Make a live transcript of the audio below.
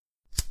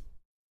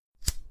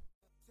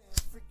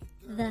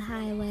The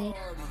highway.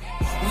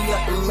 We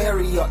at the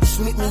Marriott, just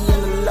meet me in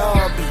the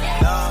lobby.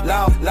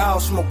 Loud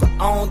smoker, I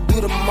don't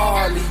do the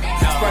Marley.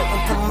 Sprite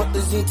and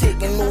promoters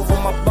taking over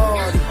my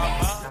body.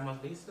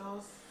 ¿Estamos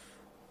listos?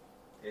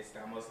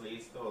 Estamos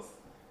listos.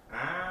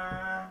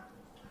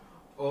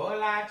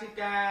 Hola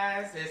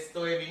chicas,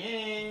 estoy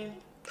bien.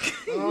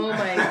 Oh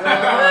my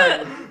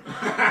god.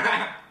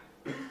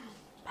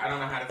 I don't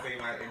know how to say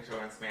my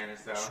intro in Spanish,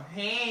 so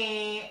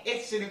hey,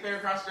 it's your favorite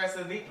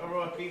cross-dresser, the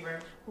Aurora Fever.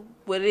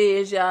 What it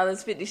is, y'all?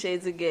 It's 50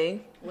 Shades of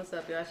Gay. What's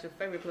up, y'all? It's your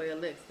favorite player,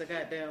 Lex, the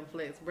goddamn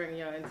Flex, bringing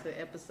y'all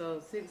into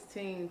episode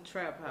 16,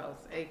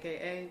 Traphouse,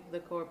 aka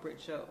the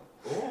corporate show.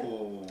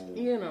 Ooh.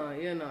 You know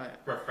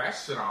it.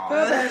 Professional.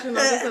 Just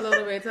a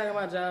little bit, talking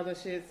about jobs and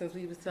shit, since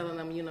we was telling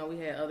them, we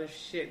had other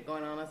shit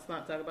going on. Let's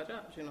not talk about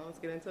jobs, let's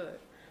get into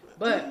it.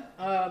 But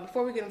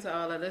before we get into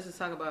all that, let's just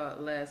talk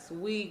about last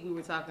week. We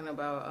were talking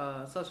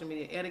about social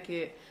media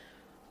etiquette.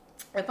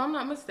 If I'm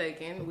not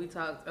mistaken, we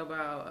talked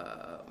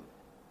about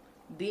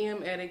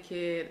DM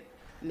etiquette,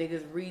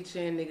 niggas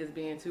reaching, niggas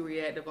being too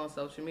reactive on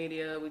social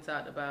media. We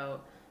talked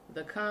about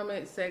the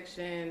comment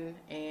section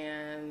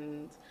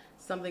and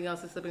something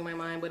else is slipping my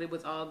mind, but it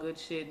was all good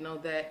shit. Know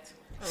that.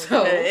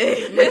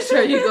 Okay. So make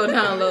sure you go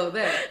download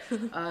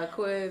that.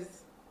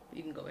 Quiz,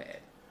 you can go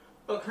ahead.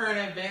 For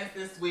current events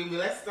this week,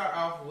 let's start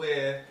off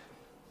with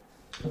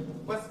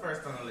what's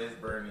first on the list,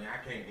 Bernie? I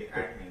can't see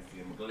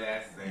them.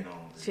 Glasses ain't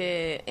on.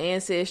 Shit,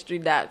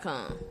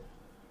 Ancestry.com.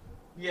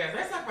 Yeah,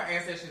 let's talk about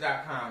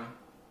Ancestry.com.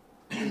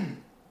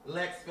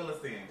 Lex, fill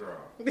us in, girl.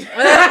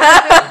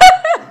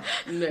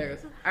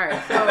 Nerves.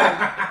 Alright, so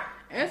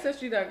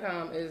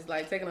Ancestry.com is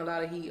like taking a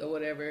lot of heat or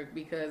whatever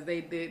because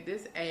they did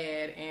this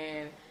ad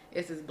and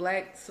it's this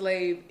black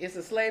slave, it's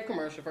a slave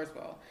commercial, first of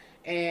all.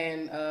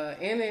 And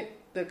in it,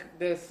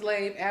 the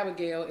slave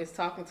Abigail is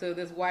talking to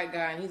this white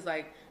guy, and he's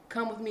like,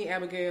 "Come with me,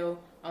 Abigail.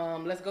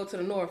 Let's go to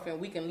the north,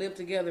 and we can live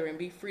together and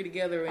be free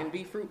together and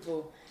be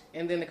fruitful."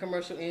 And then the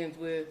commercial ends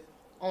with,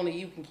 "Only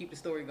you can keep the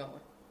story going."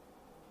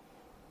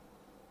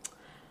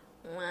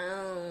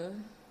 Wow.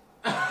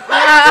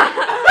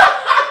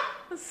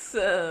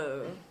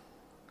 So,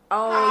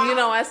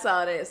 I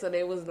saw that. So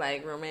they was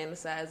like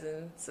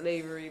romanticizing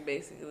slavery,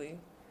 basically.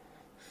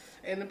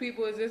 And the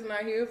people is just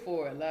not here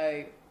for it,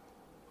 like.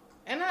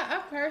 And I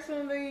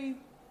personally,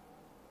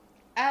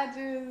 I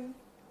just,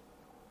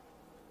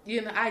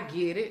 I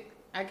get it.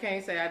 I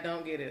can't say I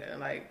don't get it.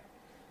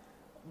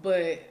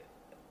 But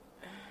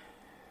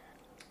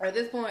at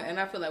this point, and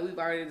I feel like we've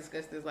already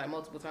discussed this like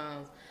multiple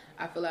times,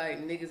 I feel like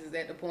niggas is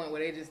at the point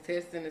where they just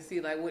testing to see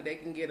like what they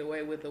can get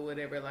away with or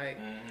whatever. Like,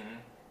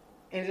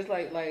 and just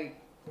like,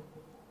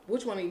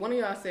 which one of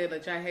y'all said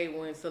that y'all hate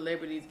when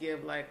celebrities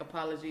give like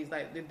apologies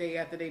like the day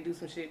after they do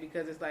some shit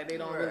because it's like they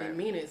don't really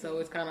mean it. So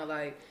it's kind of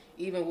like,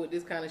 even with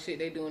this kind of shit,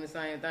 they doing the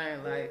same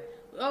thing. Like,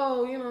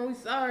 oh, we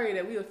sorry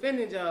that we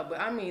offended y'all. But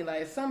I mean,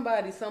 like,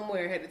 somebody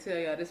somewhere had to tell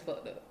y'all this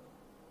fucked up.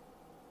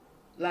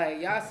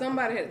 Like, y'all,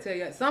 somebody had to tell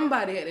y'all.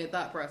 Somebody had that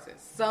thought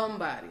process.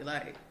 Somebody,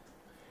 like.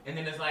 And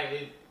then it's like,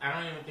 I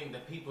don't even think the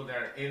people that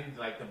are in,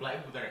 like, the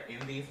black people that are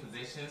in these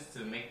positions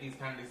to make these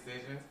kind of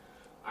decisions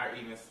are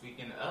even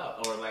speaking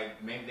up. Or,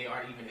 like, maybe they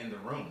aren't even in the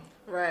room.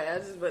 Right, I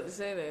was just about to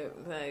say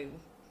that. Like,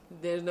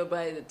 there's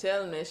nobody to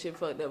tell them that shit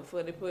fucked up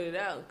before they put it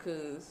out,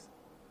 because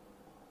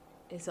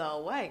it's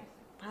all white,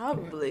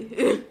 probably.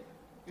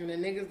 And the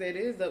niggas that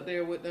is up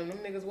there with them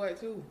niggas white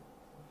too.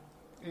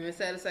 And it's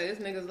sad to say, it's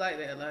niggas like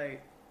that.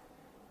 Like,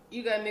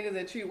 you got niggas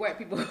that treat white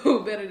people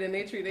better than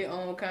they treat their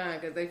own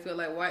kind because they feel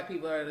like white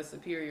people are the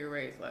superior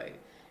race. Like,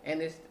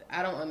 and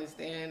I don't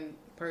understand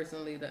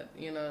personally that,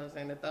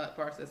 the thought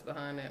process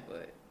behind that,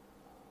 but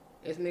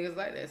it's niggas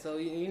like that. So,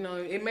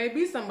 it may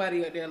be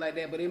somebody up there like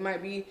that, but it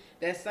might be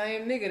that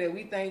same nigga that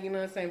we think,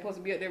 supposed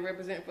to be up there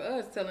representing for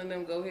us, telling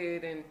them go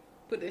ahead and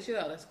put that shit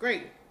out. That's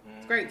great.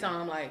 It's great,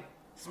 Tom. Like,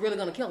 it's really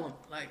gonna kill him.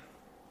 Like,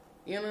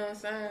 you know what I'm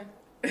saying?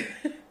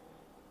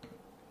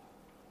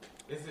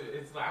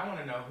 It's like, I want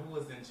to know who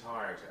was in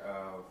charge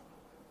of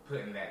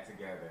putting that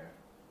together,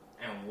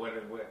 and what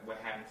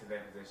happened to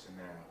that position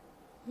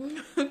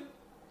now.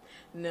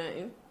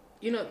 Nothing.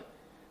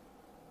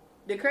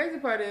 The crazy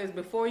part is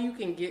before you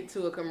can get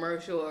to a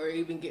commercial or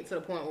even get to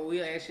the point where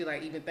we're actually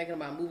like even thinking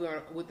about moving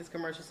on with this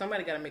commercial,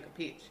 somebody got to make a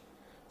pitch.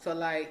 So,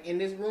 like, in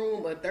this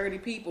room of 30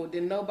 people,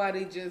 did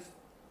nobody just...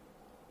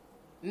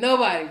 And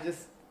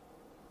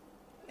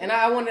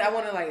I wonder,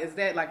 like, is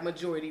that, like,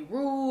 majority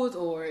rules?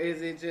 Or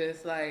is it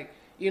just, like,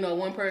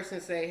 one person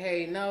say,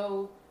 hey,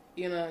 no,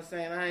 I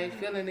ain't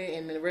feeling it.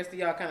 And the rest of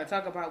y'all kind of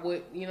talk about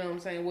what,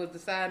 was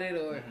decided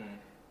or...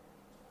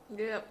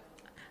 Yep.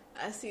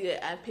 I see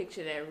that. I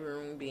picture that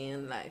room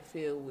being, like,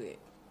 filled with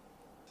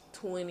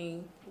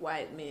 20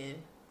 white men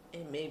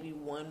and maybe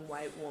one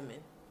white woman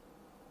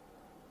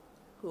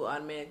who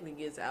automatically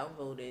gets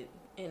outvoted,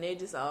 and they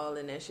just all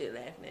in that shit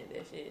laughing at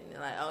that shit, and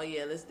they're like, "Oh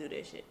yeah, let's do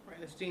that shit." Right,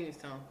 that's genius,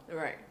 Tom.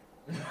 Right.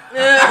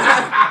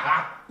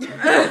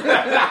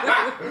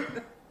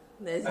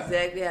 That's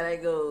exactly how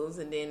that goes,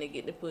 and then they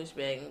get the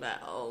pushback and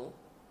like, "Oh,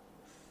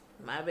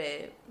 my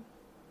bad."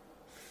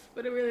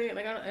 But it really ain't,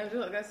 like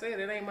I said,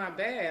 it ain't my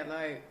bad.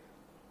 Like,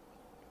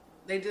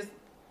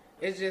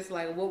 it's just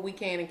like what we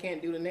can and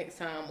can't do the next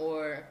time,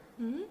 or,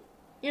 you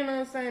know what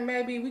I'm saying?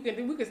 Maybe we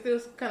can still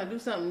kind of do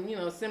something, you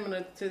know,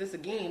 similar to this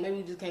again. Maybe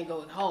we just can't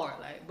go hard,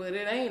 like, but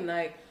it ain't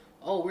like,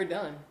 oh, we're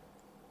done.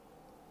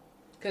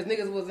 Because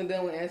niggas wasn't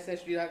done with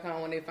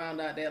Ancestry.com when they found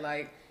out that,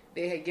 like,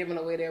 they had given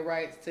away their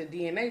rights to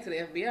DNA to the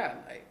FBI.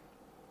 Like,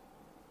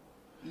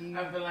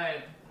 I feel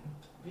like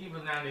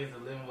people nowadays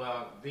are living,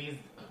 well, these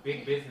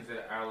big businesses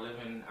are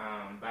living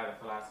by the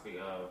philosophy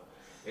of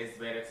it's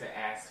better to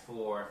ask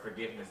for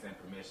forgiveness than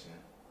permission.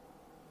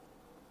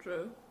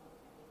 True.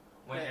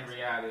 When in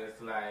reality,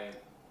 it's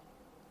like,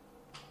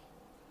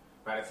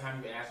 by the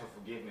time you ask for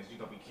forgiveness, you're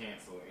going to be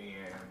canceled.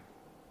 And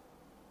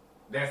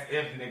that's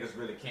if niggas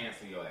really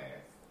cancel your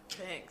ass.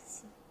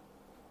 Thanks.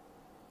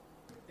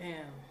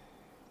 damn.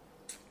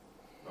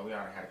 But we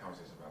already had a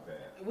conversation about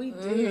that. We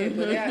did,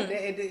 but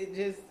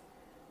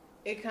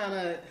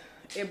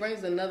it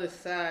brings another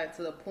side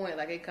to the point.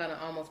 Like, it kind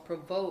of almost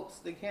provokes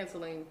the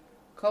canceling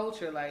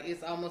culture. Like,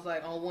 it's almost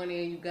like on one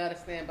end you gotta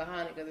stand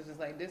behind it because it's just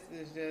like, this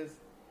is just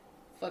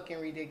fucking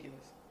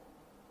ridiculous.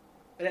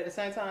 But at the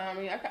same time, I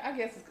mean, I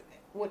guess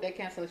with that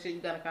canceling shit, you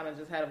gotta kind of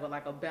just have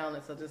a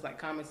balance of just like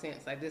common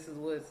sense. Like, this is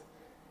what's,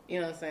 you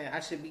know what I'm saying, I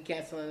should be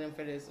canceling them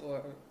for this,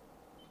 or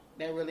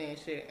that really ain't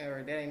shit,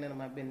 or that ain't none of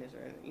my business,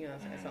 or, you know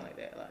what I'm saying, something like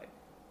that. Like,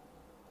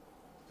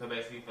 so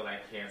basically, you feel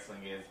like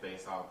canceling is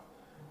based off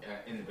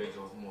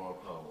individual's moral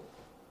code.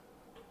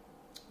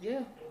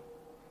 yeah.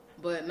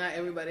 But not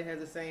everybody has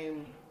the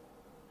same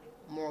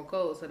moral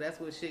code, so that's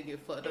what shit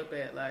get fucked up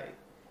at. Like,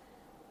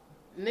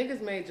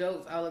 niggas make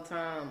jokes all the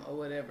time or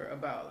whatever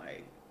about,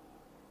 like,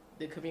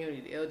 the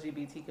community, the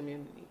LGBT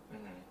community.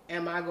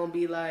 Am I gonna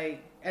be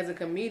like, as a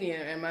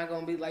comedian, am I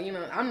gonna be like, you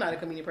know, I'm not a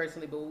comedian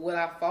personally, but would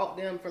I fault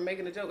them for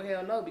making a joke?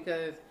 Hell no,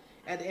 because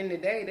at the end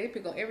of the day, they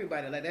pick on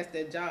everybody. Like, that's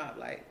their job.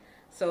 Like,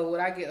 so would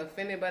I get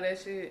offended by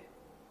that shit?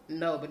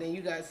 No. But then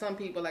you got some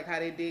people, like how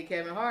they did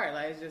Kevin Hart.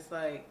 Like, it's just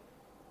like,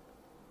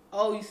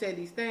 oh, you said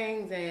these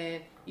things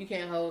and you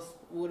can't host,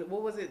 what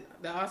was it,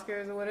 the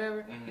Oscars or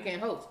whatever? You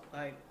can't host.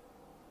 Like,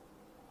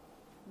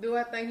 do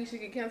I think he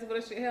should get canceled for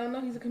that shit? Hell no,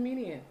 he's a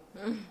comedian.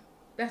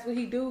 That's what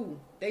he do.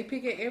 They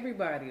pick at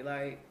everybody.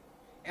 Like,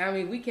 I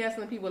mean, we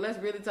canceling people. Let's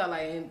really talk,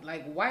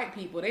 like white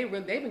people. They've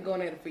been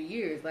going at it for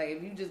years. Like,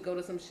 if you just go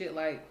to some shit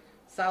like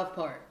South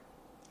Park.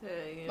 Yeah,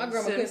 my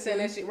grandma couldn't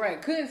stand that shit.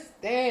 Right, couldn't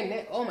stand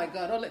that. Oh my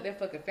God, don't let that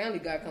fucking Family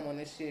Guy come on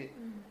this shit.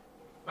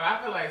 But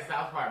I feel like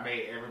South Park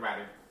made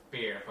everybody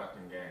fair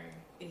fucking game.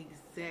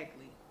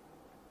 Exactly.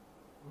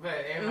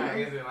 But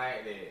everybody isn't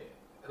like that.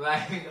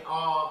 Like,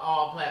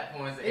 all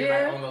platforms,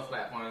 everybody on those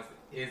platforms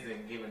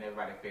isn't giving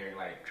everybody fair,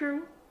 like.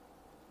 True.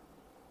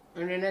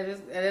 And then that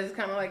is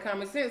kind of like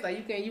common sense. Like,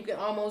 you can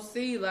almost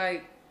see,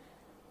 like,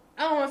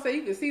 I don't want to say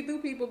you can see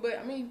through people, but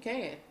I mean, you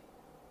can.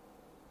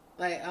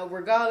 Like,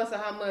 regardless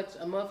of how much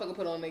a motherfucker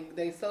put on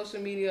their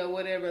social media or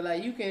whatever,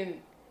 like, you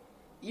can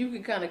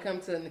kind of come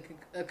to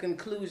a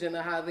conclusion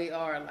of how they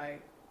are,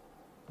 like,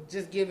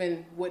 just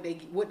given what they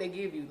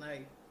give you.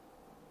 Like,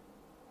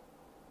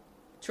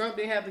 Trump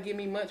didn't have to give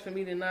me much for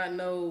me to not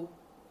know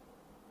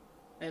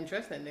and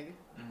trust that nigga.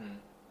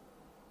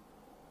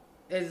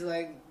 It's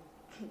like.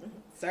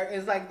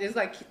 It's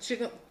like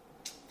chicken.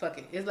 Fuck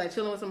it. It's like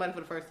chilling with somebody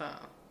for the first time.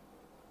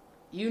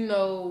 You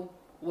know,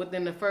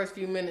 within the first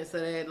few minutes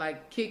of that,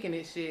 like, kicking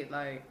it shit,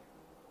 like,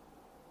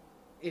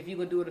 if you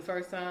would do it the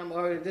first time,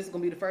 or if this is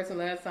gonna be the first and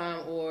last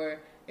time,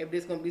 or if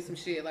this gonna be some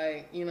shit,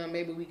 like, you know,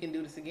 maybe we can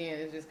do this again.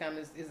 It's just kind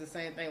of, it's the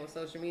same thing with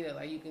social media.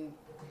 Like, you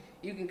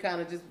can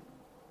kind of just,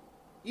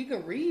 you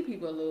can read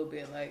people a little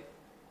bit. Like,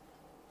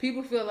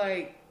 people feel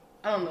like,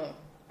 I don't know,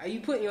 are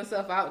you putting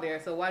yourself out there?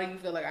 So why do you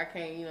feel like I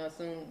can't, you know,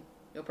 assume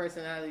your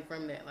personality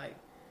from that? Like,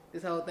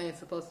 this whole thing is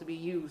supposed to be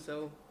you,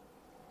 so.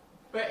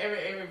 But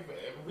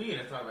we need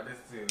to talk about this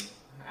too.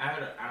 I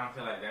don't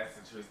feel like that's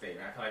a true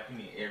statement. I feel like you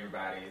need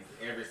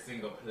every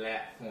single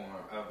platform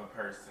of a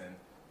person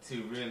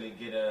to really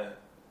get a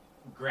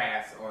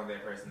grasp on their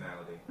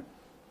personality.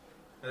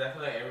 Because I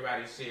feel like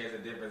everybody shares a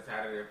different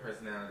side of their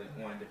personality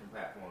on different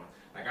platforms.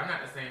 Like, I'm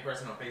not the same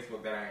person on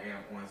Facebook that I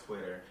am on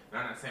Twitter. And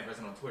I'm not the same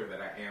person on Twitter that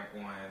I am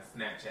on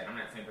Snapchat. I'm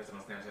not the same person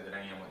on Snapchat that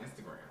I am on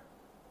Instagram.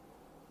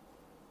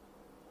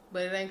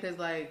 But it ain't because,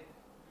 like,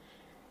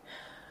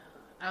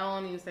 I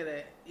don't even say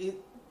that.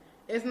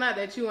 It's not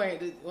that you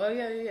ain't, well,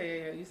 yeah.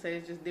 You say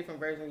it's just different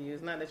version of you.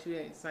 It's not that you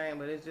ain't the same,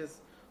 but it's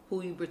just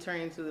who you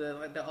portraying to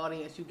the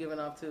audience you giving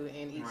off to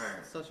in each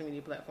social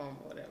media platform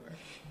or whatever.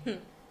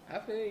 I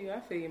feel you,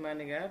 my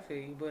nigga. I feel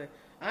you. But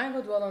I ain't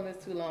gonna dwell on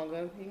this too long,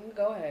 though. You can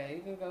go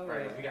ahead.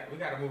 Right, we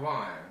gotta move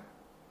on.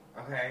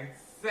 Okay?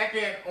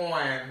 Second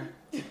on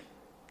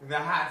the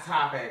hot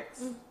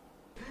topics.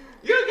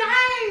 You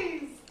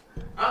guys!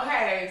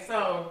 Okay,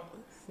 so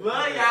Lil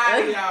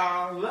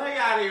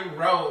Yachty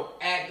wrote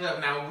Act Up.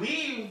 Now,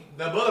 the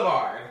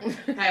Boulevard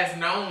has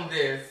known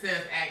this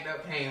since Act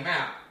Up came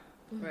out.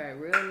 Right,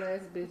 real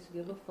ass bitch,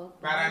 give a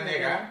fuck. By that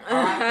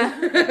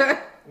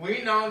nigga.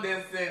 We known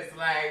this since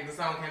like the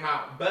song came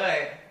out,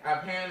 but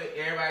apparently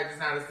everybody just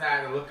now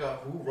decided to look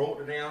up who wrote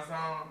the damn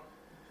song.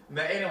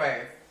 But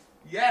anyways,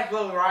 yes,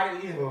 Lil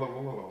Yachty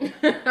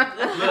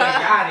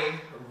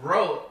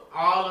wrote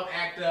all of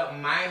Act Up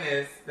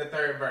minus the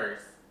third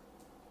verse.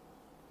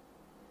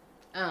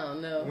 I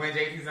don't know. When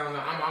JT's on,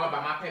 I'm all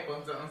about my paper,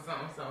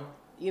 something.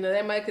 You know,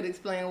 that might could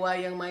explain why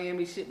Young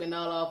Miami shit been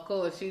all off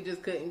course. She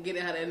just couldn't get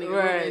it how that nigga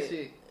wrote that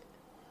shit.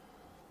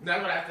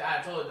 That's what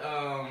I told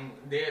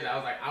Dez. I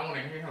was like, I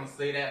want to hear him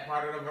say that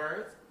part of the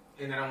verse,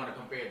 and then I want to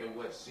compare it to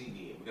what she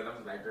did, because I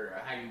was like, girl,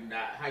 how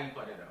you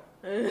put it up?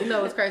 You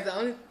know what's crazy? The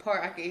only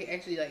part I could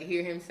actually like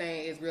hear him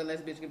saying is "real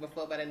ass bitch give a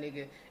fuck about that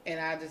nigga," and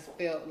I just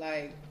felt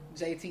like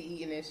JT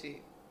eating that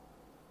shit.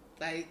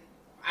 Like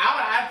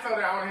I told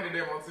her I want to hear the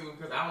demo too,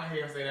 because I want to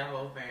hear him say that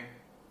whole thing.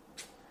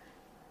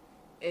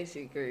 That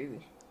shit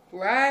crazy.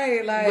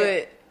 Right, like.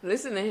 But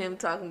listen to him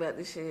talking about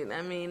the shit.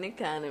 I mean, it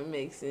kind of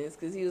makes sense,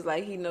 because he was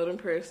like, he know them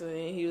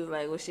personally, and he was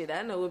like, well, shit,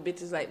 I know what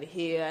bitches like to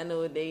hear. I know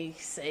what they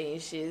say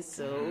and shit.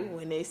 So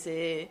when they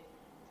said,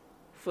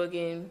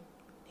 fucking,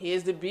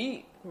 here's the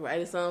beat,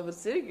 write a song for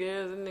city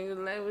girls, and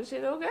niggas like, well,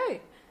 shit,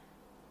 okay.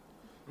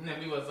 And then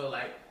we was so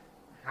like,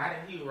 how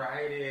did he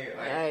write it?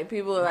 Like, right,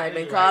 people like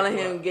been calling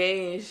him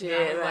gay and shit.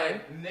 Yeah,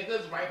 like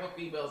niggas write for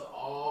females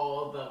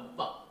all the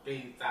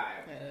fucking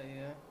time. Hell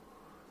yeah.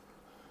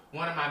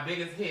 One of my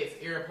biggest hits,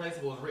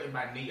 Irreplaceable, was written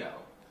by Neo.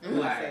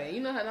 Like,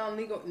 you know how long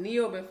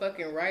Neo been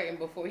fucking writing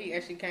before he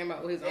actually came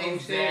out with his own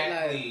shit?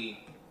 Exactly.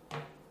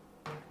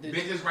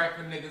 Bitches write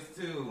for niggas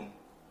too.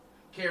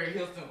 Carrie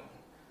Hilson,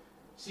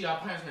 she all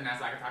punishment now,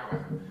 so I can talk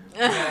about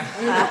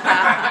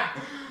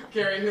her.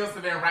 Carrie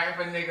Hilson been writing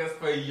for niggas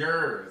for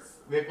years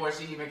before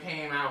she even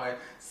came out with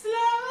Slow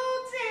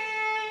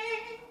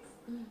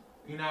Things.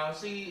 You know,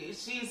 she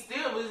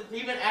still was,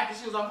 even after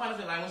she was on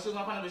punishment, like when she was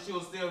on punishment, she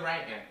was still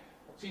writing.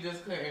 She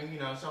just couldn't,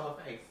 show her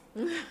face.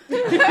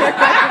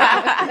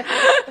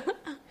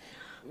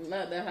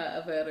 Not that high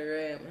I've had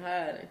her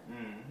hiding.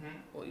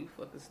 Boy, you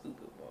fucking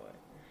stupid boy.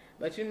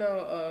 But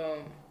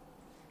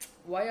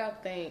why y'all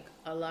think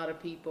a lot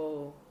of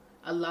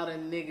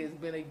niggas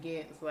been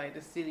against like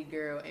the city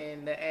girl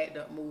and the act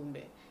up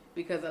movement?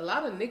 Because a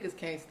lot of niggas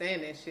can't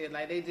stand that shit.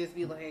 Like they just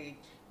be like, hey,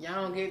 y'all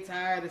don't get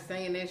tired of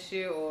saying that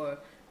shit, or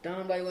don't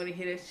nobody want to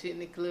hear that shit in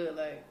the club.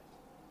 Like,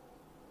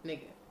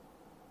 nigga.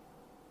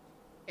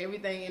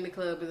 Everything in the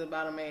club is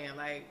about a man.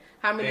 Like,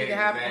 how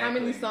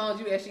many songs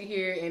you actually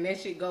hear and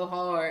that shit go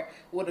hard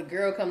with a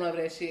girl coming over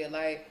that shit?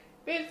 Like,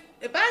 bitch,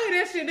 if I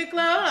hear that shit in the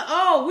club, I'm like,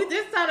 oh, we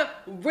just trying to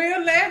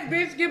real ass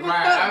bitch give a fuck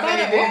about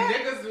it.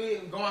 Niggas be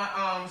going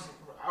on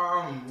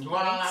like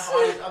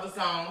all these other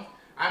songs.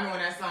 I mean, when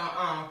that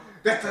song,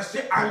 that's the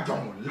shit I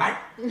don't like.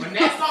 When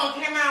that song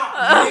came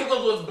out, niggas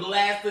was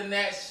blasting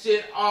that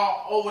shit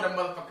all over the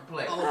motherfucking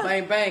place. Oh,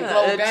 bang, bang,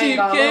 glow, gang,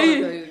 all over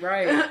the place,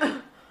 right.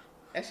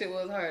 That shit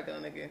was hard though,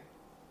 nigga.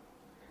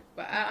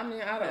 But I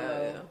mean, I don't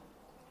know.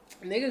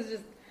 Yeah. Niggas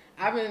just,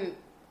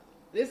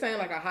 this ain't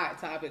like a hot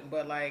topic,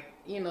 but like,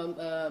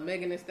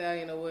 Megan Thee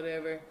Stallion or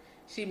whatever,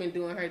 she been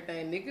doing her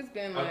thing. Niggas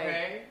been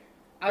like,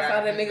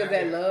 outside of niggas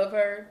that love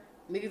her,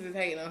 niggas is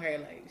hating on her.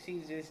 Like,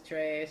 she's just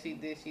trash, she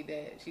this, she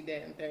that, she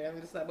that and third. I'm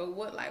just like, but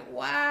what, like,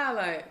 why?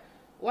 Like,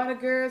 why the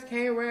girls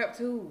can't rap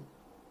too?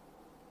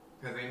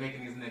 Because they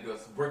making these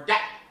niggas work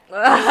out.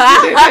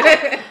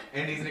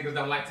 And these niggas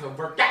don't like to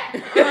work out.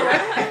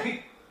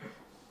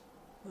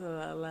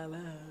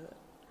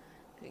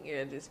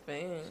 You're just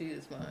fan. She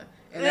is fine.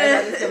 And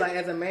that's why I feel like,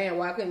 as a man,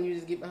 why couldn't you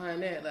just get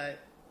behind that? Like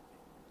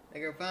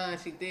her fine,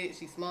 she thick,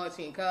 she smart,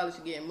 she in college,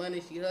 she getting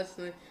money, she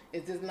hustling.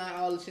 It's just not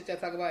all the shit y'all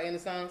talk about in the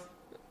songs.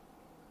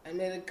 And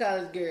then the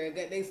college girl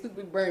got they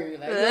stupid brain,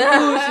 like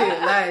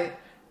bullshit, like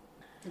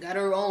got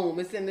her own.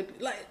 It's in the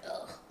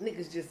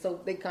niggas just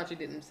they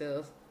contradict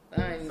themselves.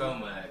 So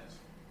much.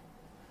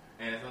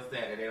 And it's so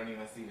sad that they don't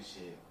even see the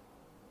shit.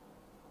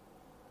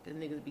 Cause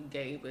niggas be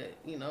gay, but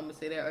I'm gonna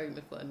say that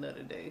argument for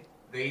another day.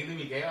 They either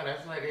be gay or I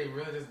feel like they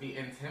really just be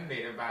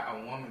intimidated by a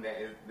woman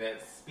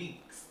that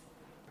speaks.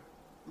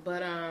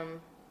 But I'm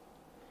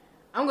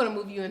gonna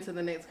move you into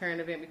the next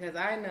current event because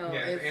I know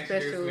it's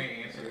special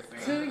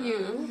to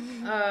you.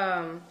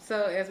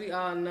 So as we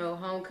all know,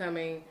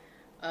 Homecoming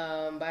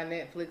by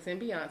Netflix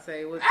and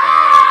Beyonce was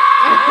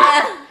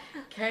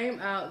came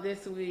out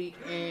this week,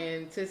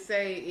 and to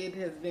say it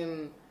has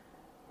been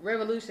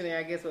revolutionary,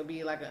 I guess, would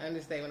be like an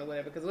understatement or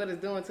whatever, because what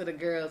it's doing to the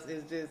girls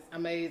is just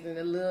amazing.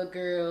 The little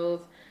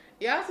girls.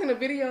 Y'all seen a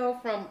video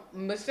from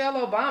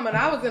Michelle Obama, and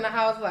I was in the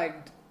house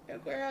like,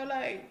 girl,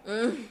 like,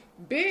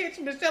 bitch,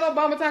 Michelle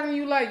Obama talking to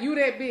you like you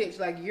that bitch.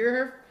 Like, you're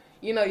her,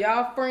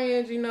 y'all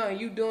friends, and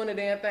you doing the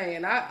damn thing.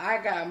 And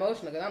I got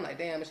emotional because I'm like,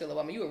 damn, Michelle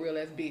Obama, you a real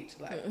ass bitch.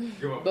 Like,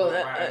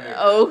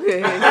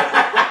 okay.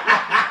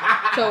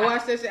 So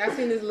watch that shit. I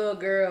seen this little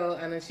girl,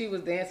 and then she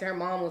was dancing. Her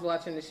mom was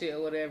watching the shit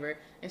or whatever.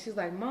 And she's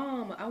like,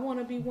 Mom, I want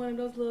to be one of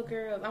those little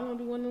girls. I want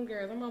to be one of them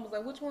girls. Her mom was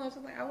like, which one?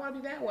 She's like, I want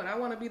to be that one. I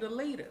want to be the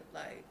leader.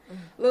 Like,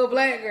 little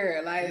black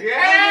girl. Like,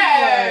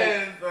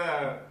 yes!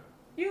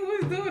 You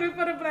was doing it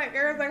for the black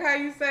girls, like how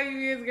you say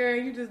you is, girl.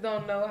 You just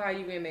don't know how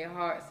you in their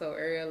heart so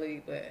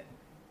early. But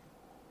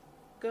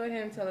go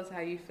ahead and tell us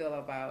how you feel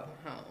about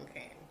home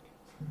candy.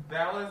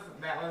 That was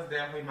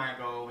definitely my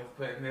goal with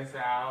putting this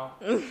out.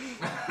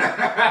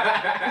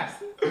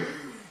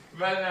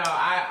 But no,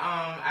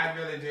 I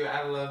really do.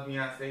 I love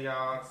Beyonce,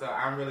 y'all. So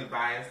I'm really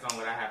biased on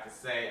what I have to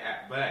say.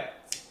 But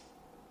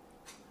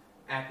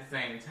at the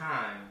same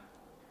time,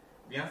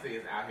 Beyonce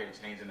is out here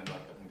changing the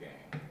motherfucking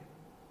game.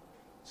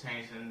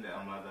 Changing the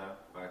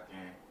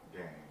motherfucking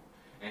game.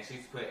 And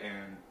she's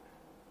putting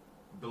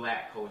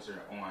black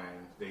culture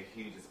on the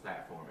hugest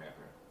platform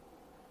ever.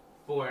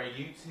 For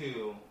you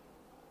to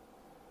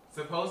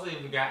supposedly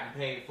have gotten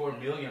paid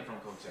 $4 million from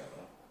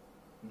Coachella,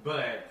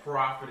 but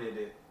profited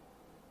it.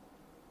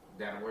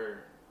 That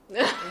word.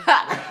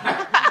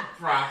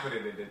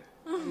 Profited it.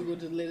 You will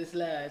just let it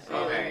slide.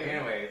 Okay,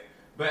 anyways.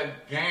 But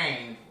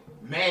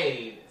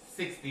made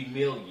 $60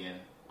 million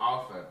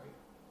off of it.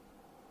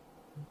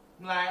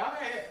 Like,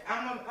 okay,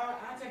 I'll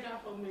take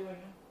out $4 million.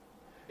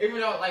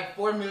 Even though, like,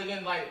 $4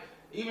 million, like,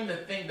 even to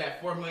think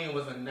that $4 million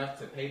was enough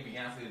to pay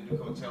Beyonce to do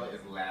Coachella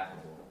is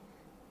laughable.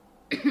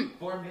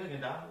 $4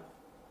 million?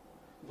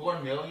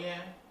 $4 million?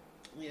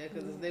 Yeah,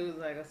 because there was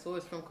like a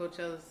source from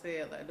Coachella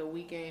said like the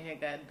weekend had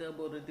got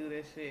double to do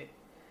that shit,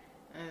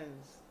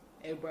 and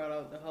it brought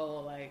up the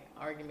whole like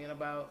argument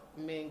about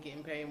men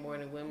getting paid more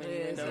than women. Yeah,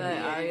 it's like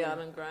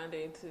Ariana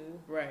Grande too.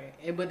 Right,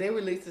 but they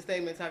released a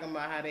statement talking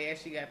about how they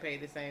actually got paid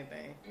the same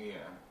thing.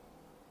 Yeah.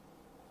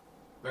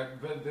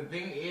 But the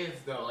thing is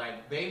though,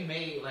 like they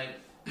made like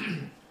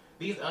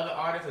these other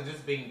artists are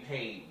just being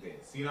paid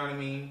this. You know what I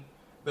mean?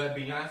 But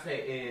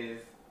Beyonce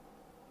is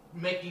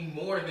making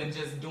more than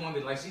just doing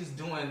it. Like she's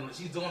doing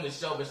the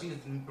show, but she's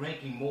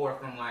making more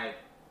from like,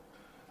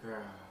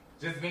 girl,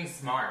 just being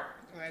smart.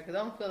 Right, because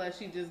I don't feel like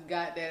she just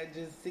got that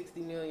just $60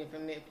 million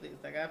from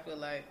Netflix. Like I feel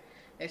like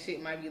that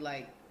shit might be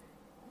like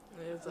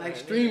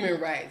streaming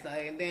rights.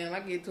 Like damn, I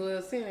get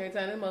 12 cents every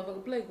time that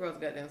motherfucker play across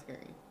goddamn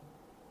screen.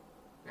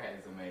 That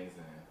is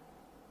amazing.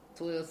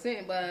 12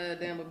 cents by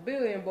damn $1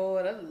 billion,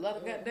 boy. That's a lot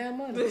of goddamn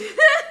money.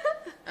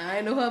 I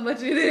ain't know how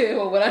much it is,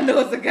 but I know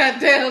it's a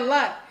goddamn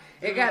lot.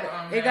 It got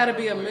to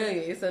be $1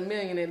 million. It's $1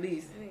 million at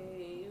least.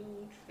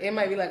 It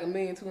might be like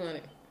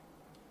 $1,200,000.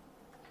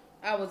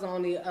 I was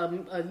only a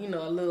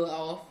little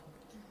off.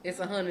 It's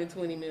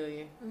 $120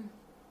 million.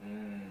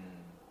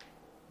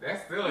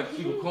 That's still a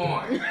cute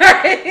coin.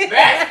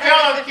 That's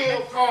still a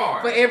cute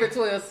coin for every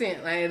 12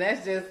 cents. Like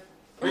that's just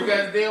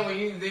because then when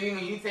you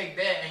take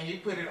that and you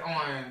put it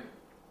on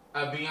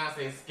a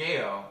Beyonce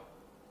scale,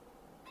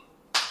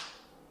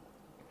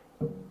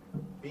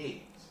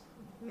 bitch.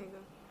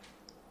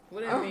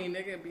 What that mean,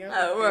 nigga?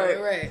 Beyonce.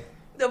 Right.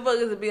 The fuck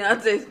is a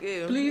Beyonce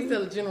scale? Please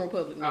tell the general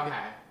public, nigga.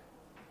 Okay.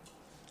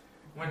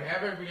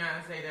 Whenever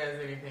Beyonce does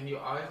anything, you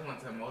always want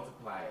to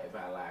multiply it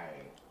by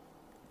like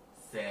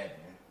 7.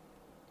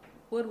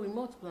 What do we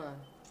multiply?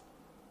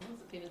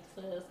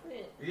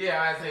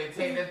 Yeah, I say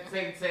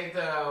take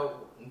the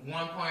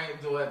 1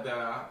 point to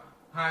the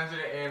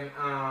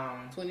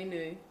 20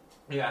 million.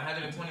 Yeah,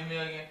 120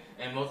 million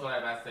and multiply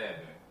it by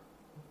 7.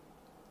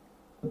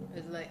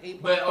 It's like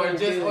 8. But or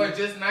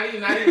just not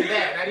even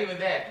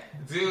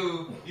that.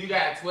 Dude, you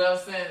got 12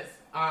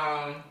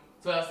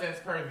 cents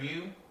per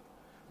view.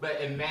 But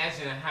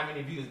imagine how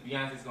many views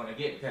Beyonce's gonna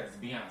get because it's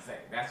Beyonce.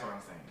 That's what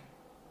I'm saying.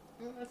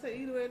 I said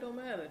either way, it don't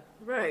matter.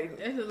 Right.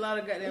 That's a lot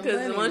of goddamn money.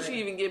 Because once you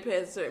even get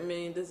past a certain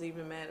million, it doesn't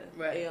even matter.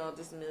 Right. They all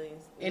just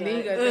millions. And then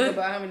you gotta think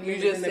about how many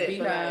years in the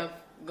Beehive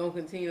gonna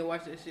continue to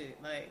watch this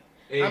shit. Like,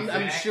 exactly.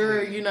 I'm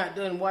sure you're not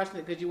done watching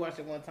it because you watched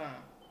it one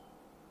time.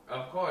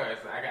 Of course,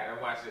 I got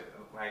to watch it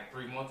like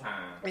 3 more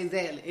times.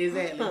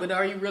 Exactly. But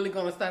are you really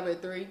gonna stop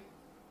at 3?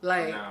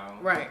 Like, no.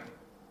 Right.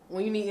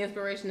 When you need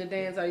inspiration to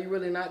dance, are you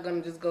really not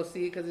gonna just go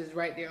see it because it's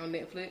right there on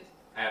Netflix?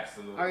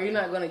 Absolutely. Are you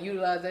not gonna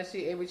utilize that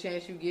shit every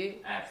chance you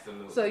get?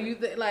 Absolutely. So you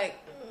like,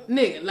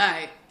 nigga,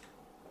 like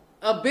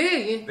 $1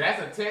 billion.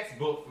 That's a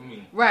textbook for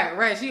me.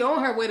 Right. She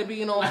on her way to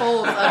being on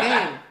Forbes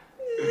again.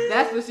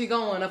 That's what she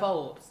going to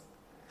Forbes.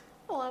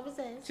 Oh, I was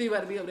saying. She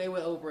about to be up there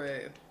with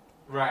Oprah.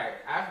 Right.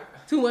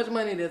 Too much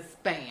money to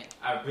spend.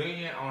 $1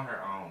 billion on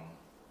her own.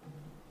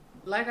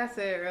 Like I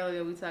said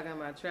earlier, we talking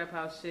about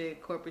Traphouse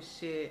shit, corporate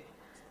shit.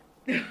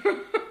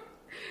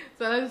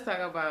 So let's just talk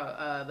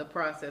about the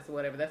process or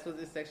whatever. That's what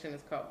this section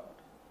is called.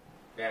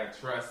 Gotta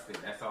trust it.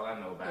 That's all I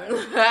know about it.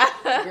 Girl,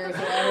 so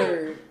I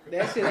heard.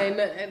 That shit ain't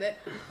nothing.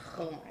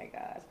 Oh my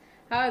gosh.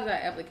 How is our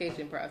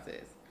application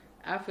process?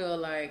 I feel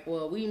like,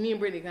 me and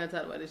Brittany kind of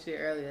talked about this shit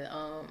earlier.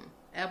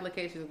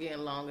 Applications getting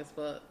long as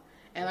fuck.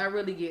 And I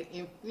really get,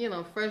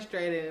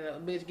 frustrated and a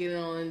bitch getting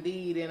on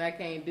Indeed and I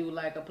can't do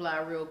like apply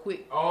real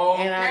quick.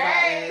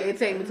 Okay. And it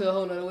take me to a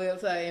whole nother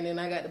website and then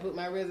I got to put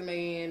my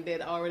resume in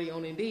that already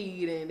on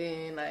Indeed and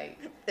then like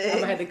I'm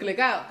gonna have to click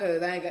out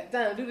because I ain't got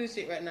time to do this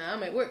shit right now.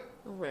 I'm at work.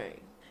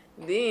 Right.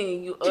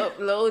 Then you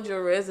upload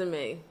your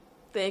resume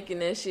thinking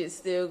that shit's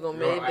still gonna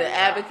make the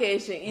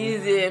application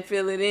easier and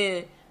fill it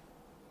in.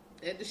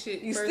 At the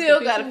shit. You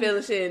still gotta fill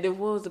the shit in. Then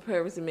what was the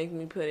purpose of making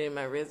me put in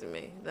my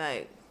resume?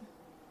 Like,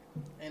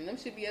 And them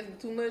shit be asking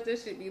too much. That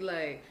shit be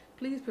like,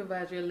 please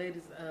provide your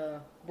latest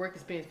work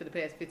experience for the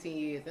past 15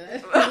 years.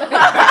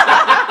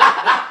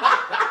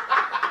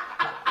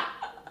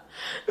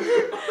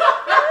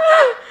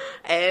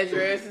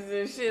 Addresses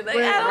and shit. Like,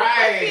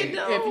 right.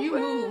 Know, if you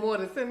move more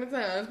than 7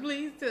 times,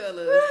 please tell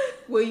us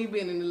where you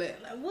been in the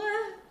last. Like,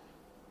 what?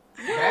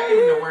 That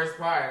ain't the worst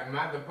part.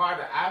 The part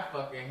that I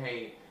fucking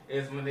hate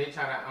is when they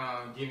try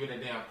to give you the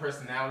damn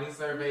personality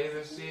surveys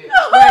and shit.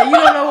 Right, you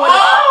don't know what.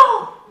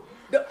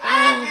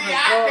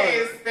 I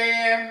can't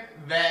stand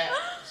that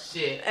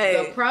shit.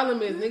 Hey. The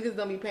problem is niggas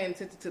don't be paying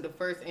attention to the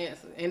first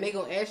answer, and they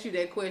gonna ask you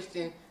that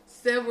question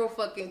several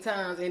fucking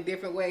times in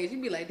different ways.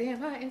 You be like, damn,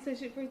 how I answer that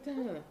shit first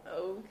time?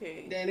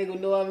 Okay. Then they gonna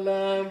know I'm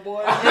lying,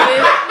 boy.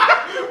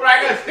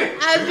 Right.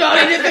 I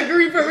don't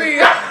disagree for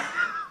real.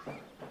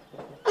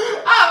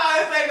 I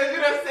was say because you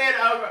done said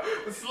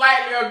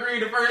slightly agree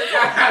the first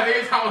time.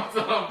 Then you talking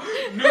some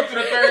new to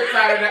the third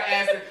time that I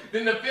asked it.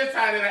 Then the fifth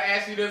time that I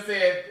asked you, done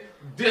said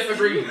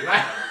disagree.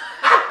 Like,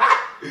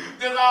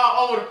 just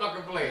all over the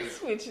fucking place.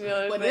 Switching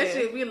on. But that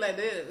shit be like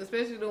that,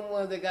 especially the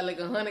ones that got like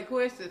 100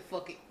 questions.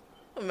 Fuck it.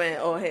 Man,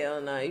 oh hell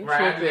no, you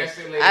right,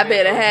 tripping. I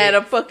better had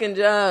a fucking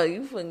job.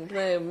 You fucking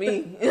playing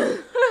me.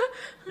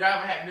 Y'all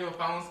ever had to do a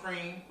phone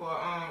screen for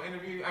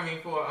interview? I mean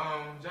for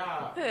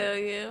job. Hell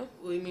yeah.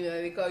 What do you mean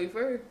that they call you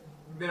first?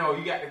 You know,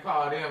 you got to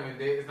call them and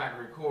it's like a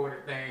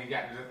recorded thing. You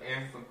got to just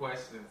answer some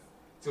questions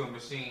to a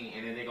machine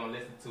and then they're gonna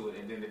listen to it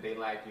and then if they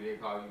like you, they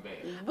call you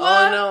back. What?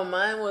 Oh no,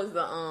 mine was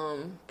the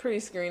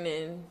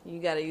pre-screening.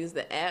 You gotta use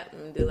the app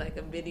and do like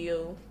a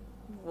video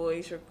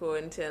voice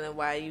recording telling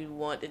why you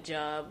want the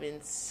job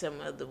and some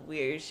other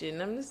weird shit.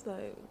 And I'm just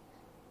like,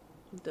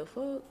 what the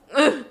fuck?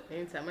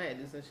 Anytime I had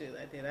to do some shit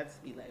like that, I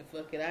just be like,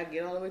 fuck it. I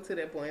get all the way to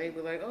that point. They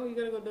be like, oh, you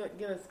gotta go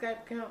get a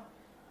Skype account.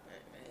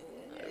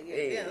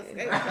 Yeah,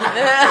 Skype account.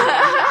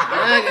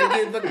 I gotta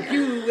get a fucking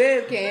cute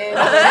webcam.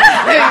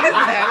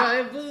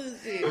 That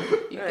bullshit.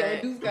 You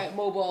can't do Skype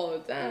mobile all the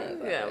time.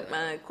 Yeah,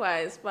 find a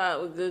quiet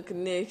spot with good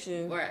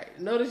connection. Right.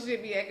 Know the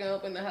shit be acting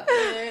up in the house.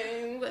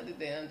 Man, what the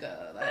damn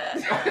job?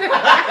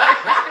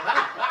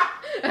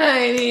 I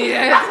ain't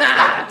even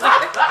got time.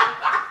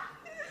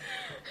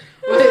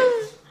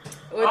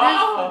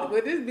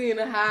 With this being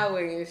a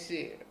highway and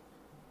shit,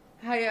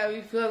 how y'all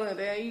be feeling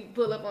there? You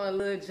pull up on a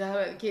little job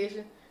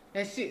application,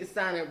 that shit is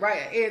sounding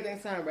right, everything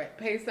sounding right,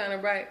 pay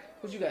sounding right,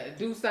 what you gotta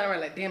do sounding right,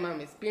 like damn, I'm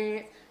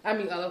experienced, I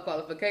mean all the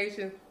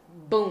qualifications,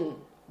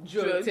 boom,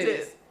 drug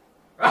test.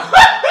 I'm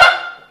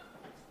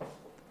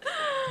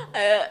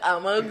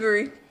gonna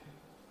agree.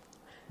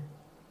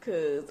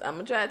 Cause I'm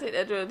gonna try to take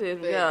that drug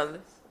test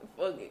regardless.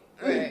 Fuck it.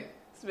 Right.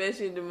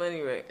 Especially the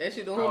money rate. That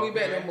shit don't hold me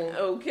back no more.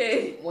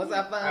 Okay. Once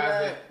I find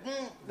out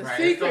the right.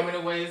 secret. There's so many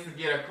ways to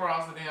get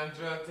across the damn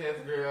drug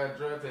test, girl.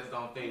 Drug test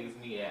don't faze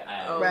me at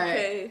all.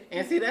 Okay. Right.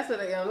 And see, that's what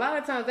a lot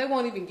of times they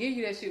won't even give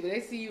you that shit, but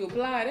they see you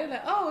apply, they're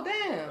like, oh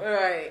damn.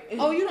 Right.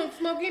 Oh, you don't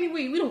smoke any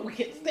weed. We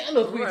can't stand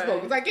those weed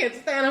smokers. I can't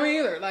stand them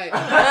either. Like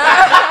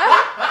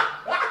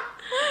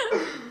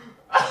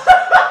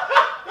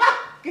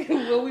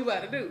what we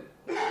about to do?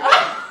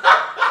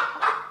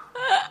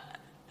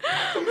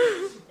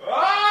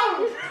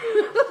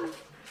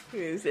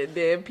 He said,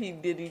 damn P.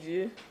 Diddy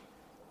J.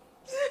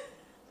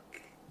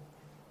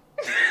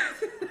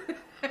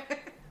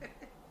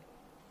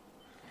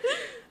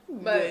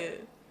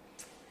 But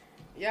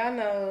y'all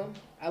know,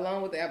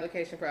 along with the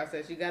application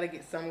process, you got to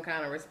get some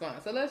kind of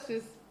response. So let's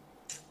just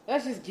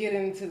get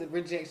into the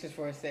rejections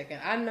for a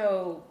second. I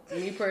know,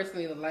 me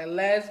personally, like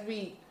last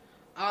week,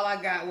 all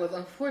I got was,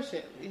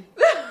 unfortunately,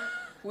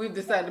 we've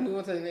decided to move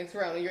on to the next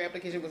round, and your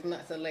application was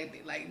not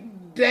selected. Like,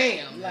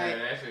 damn. Like, yeah,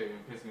 that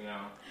shit pissed me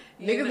off.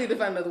 Niggas need to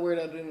find another word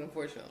other than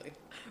unfortunately.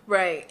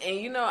 Right. And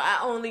you know, I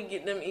only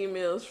get them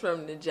emails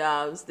from the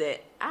jobs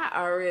that I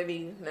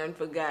already done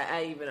forgot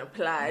I even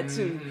applied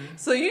to.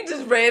 So you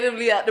just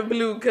randomly out the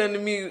blue come to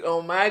me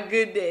on my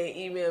good day,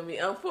 email me.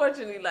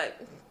 Unfortunately, like,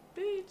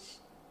 bitch.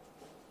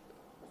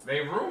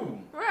 They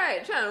rude.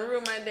 Right. Trying to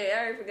ruin my day.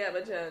 I already forgot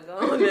about y'all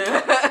going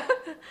there.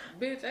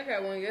 Bitch, I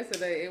got one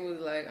yesterday. It was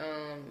like,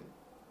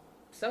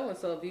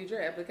 so-and-so viewed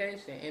your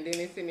application. And then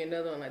they sent me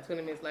another one like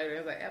 20 minutes later. It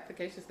was like,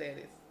 application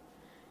status.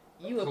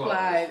 You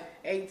applied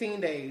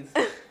 18 days.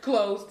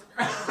 Closed.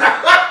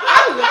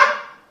 I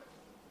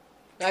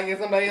guess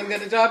somebody else got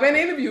the job and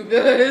interview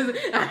because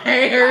I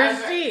ain't heard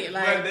shit.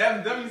 Like,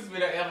 them used to be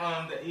the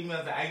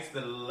emails that I used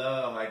to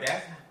love. Like,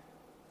 that's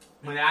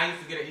when I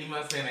used to get an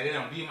email saying that they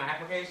don't view my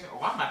application. Oh,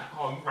 I'm about to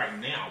call you right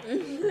now.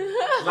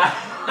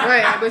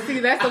 Right, but see,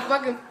 that's the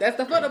fucked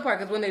part.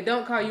 Because when they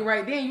don't call you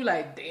right then, you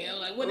like,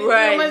 damn, like what?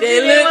 Right,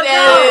 they looked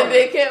at it,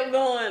 they kept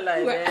going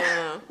like,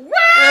 damn.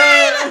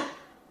 What?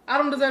 I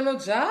don't deserve no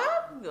job?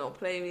 You gonna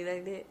play me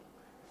like that?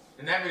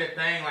 And that be the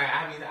thing, like,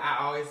 I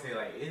always say,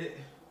 like,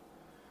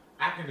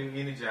 I can do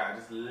any job.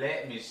 Just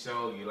let me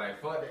show you.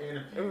 Like, fuck the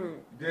interview.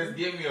 Just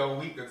give me a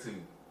week or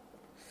two.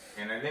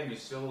 And then let me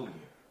show you.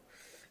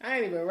 I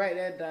ain't even write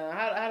that down.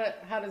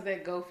 How does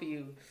that go for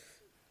you?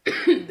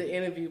 The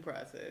interview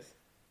process.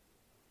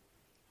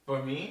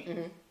 For me?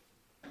 Mm-hmm.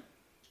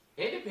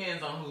 It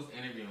depends on who's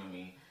interviewing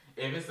me.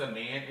 if it's a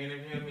man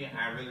interviewing me,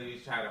 I really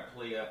try to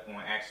play up on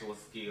actual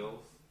skills.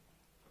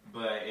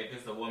 But if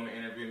it's a woman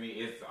interviewing me,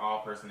 it's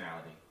all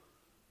personality.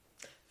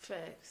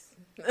 Facts.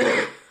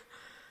 I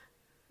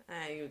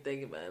ain't even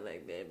thinking about it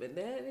like that, but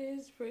that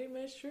is pretty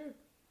much true.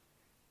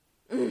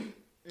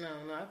 No,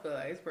 I feel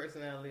like it's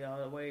personality all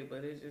the way,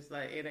 but it's just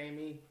like, it ain't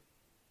me.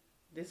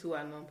 This who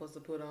I know I'm supposed to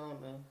put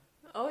on, though.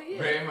 Oh, yeah.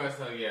 Very much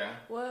so, yeah.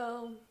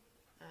 Well,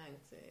 I ain't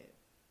say it.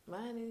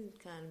 Mine is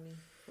kind of me,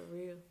 for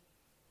real.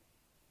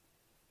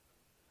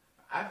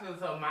 I feel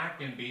so mine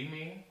can be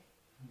me,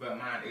 but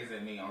mine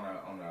isn't me on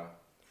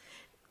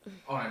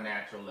a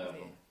natural level.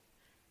 Yeah.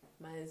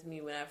 Mine is me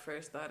when I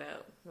first start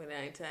out, when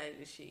I ain't tired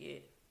of shit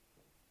yet.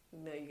 You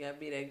know, you gotta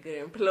be that good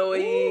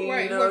employee. Ooh,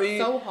 right, you know, you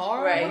work so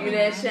hard. Right, you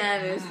that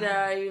shining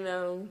star, you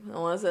know. I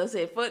want to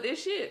say, fuck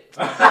this shit.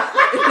 Fuck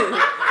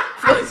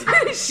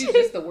this She's shit.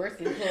 just the worst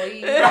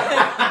employee.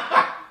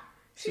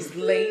 She's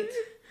late.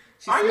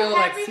 She smells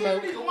like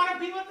smoke. You want to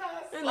be with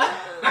us?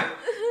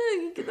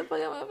 Get the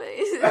fuck out of my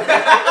face.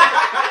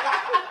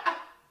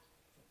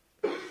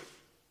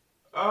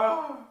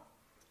 Oh.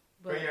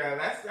 But yeah,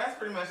 that's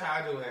pretty much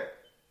how I do it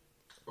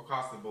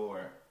across the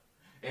board.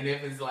 And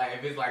if it's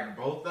like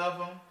both of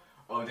them,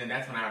 oh, then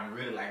that's when I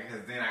really like it,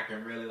 because then I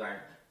can really like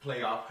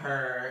play off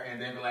her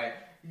and then be like,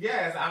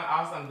 yes, I'm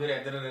also good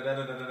at da da da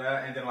da da da,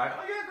 and then like,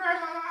 oh yeah, girl,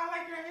 I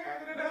like your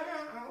hair, da da da,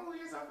 oh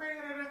you're so pretty,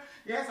 da da da.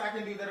 Yes, I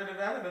can do da da da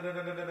da da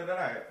da da da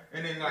da,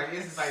 and then like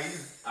it's just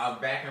like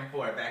back and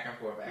forth, back and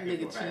forth, back and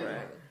forth, back and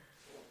forth.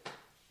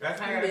 That's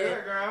how you gotta do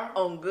it, girl.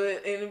 On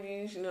good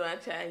interviews, you know, I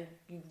try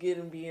to get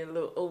them being a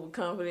little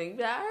overconfident. You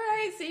be like, all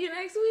right, see you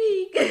next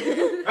week.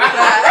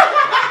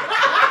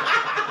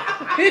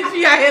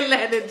 She out here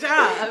landing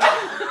jobs.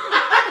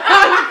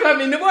 I'm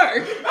coming to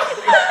work.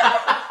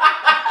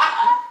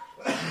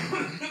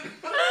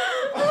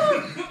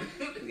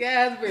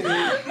 Yeah, that's pretty.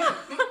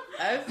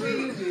 I see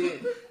you,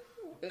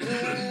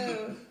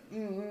 bitch.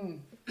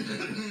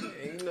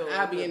 You know,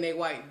 I'll be in that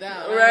white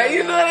down. right,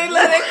 you know they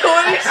let that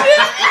corny shit.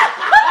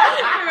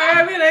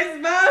 Right, they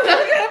smile.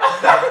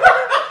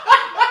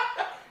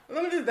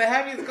 I'm just the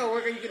happiest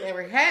coworker you can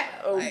ever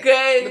have.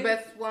 Okay. Like, the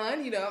best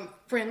one, you know, I'm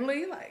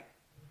friendly. Like,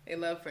 they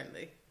love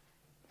friendly.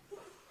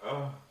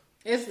 Oh.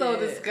 It's so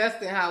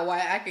disgusting how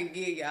white I can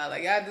get y'all.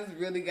 Like, y'all just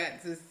really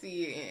got to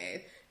see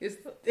it. And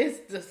it's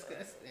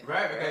disgusting.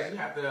 Right, because you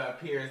have to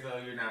appear as though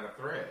you're not a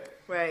threat.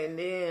 Right, and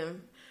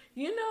then,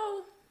 you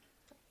know,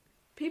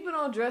 people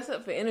don't dress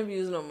up for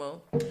interviews no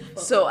more.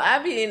 So I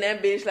be in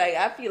that bitch like,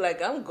 I feel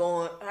like I'm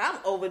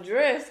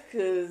overdressed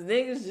because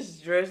niggas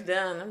just dress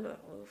down. I'm like,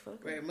 well,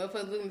 fuck. Right,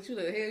 motherfuckers looking at you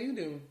like, the hell you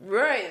doing?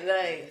 Right,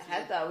 like,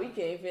 I thought we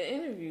came for an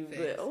interview,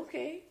 but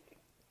okay.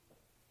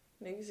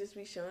 Niggas just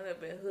be showing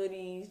up in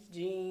hoodies,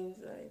 jeans,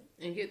 like.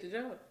 And get the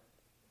job.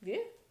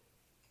 Yeah.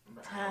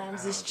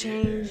 Times is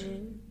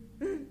changing.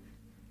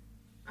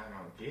 I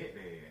don't get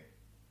that.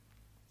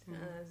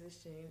 Times is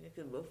changing.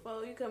 Because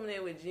before you coming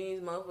in with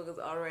jeans, motherfuckers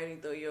already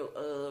throw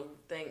your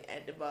thing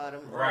at the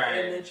bottom or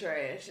in the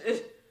trash.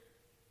 Shit,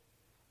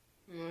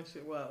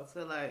 wow.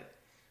 So, like,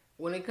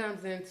 when it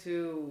comes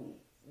into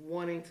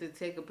wanting to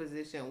take a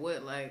position,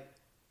 what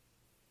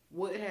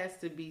has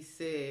to be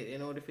said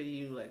in order for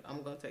you, like,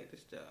 I'm going to take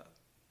this job?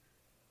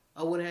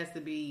 Or what has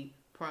to be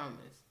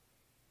promised?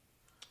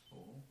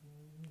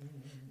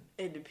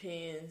 It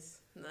depends,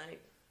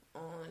 like,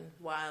 on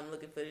why I'm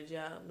looking for the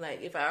job.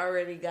 Like, if I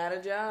already got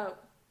a job,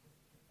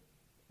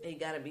 it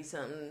got to be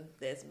something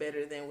that's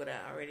better than what I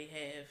already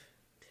have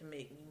to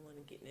make me want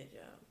to get that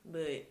job.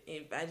 But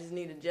if I just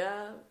need a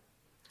job,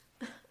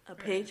 a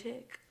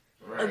paycheck,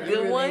 a good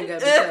really one, ain't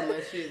gotta be that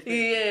much shit.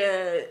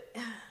 yeah.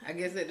 I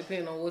guess it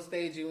depends on what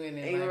stage you in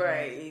life.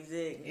 Right,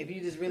 exactly. If you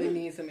just really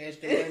need some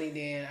extra money,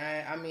 then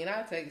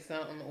I'll take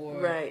something,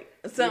 or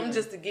something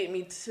just to get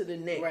me to the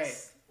next.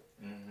 Right.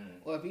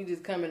 Mm-hmm. Or if you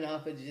just coming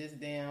off of just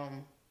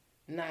damn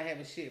not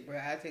having shit, bro,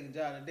 I'll take a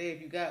job today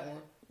if you got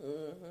one.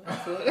 Mm-hmm.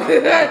 I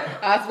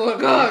swear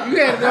to God, you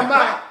had to come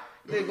by.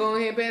 Then go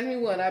ahead and pass me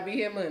one. I'll be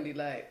here Monday.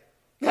 Like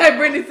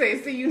Brittany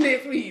said, see you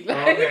next week.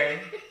 Like, okay.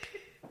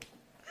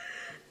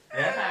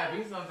 That's how it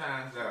be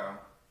sometimes, though.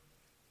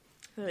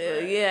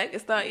 Hell yeah, I can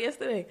start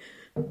yesterday.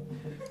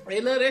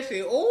 They love that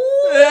shit.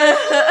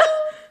 Ooh.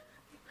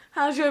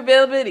 How's your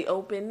availability?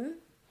 Open.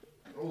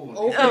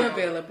 Open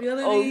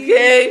availability.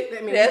 Okay.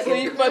 That's where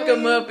you fuck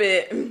them up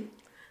at.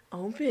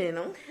 Open,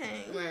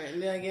 okay. Right.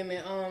 Now give me,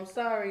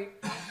 sorry.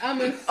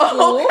 I'm in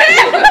school. Okay.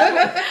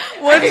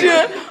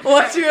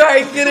 once you are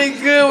getting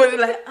good with it,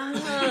 like,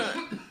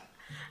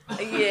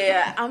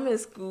 yeah, I'm in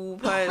school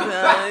part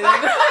time.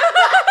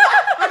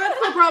 That's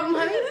no problem,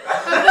 honey.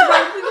 That's no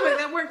problem. We can make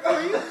that work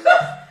for you.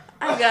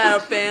 I got a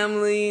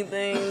family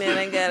thing that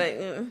I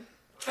gotta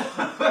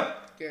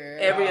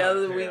every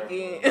other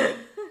weekend.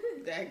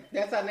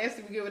 That's how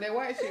nasty we get with that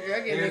white shit, girl. I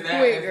get it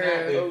quick, girl.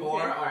 Is that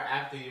before or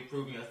after you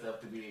prove yourself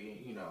to be,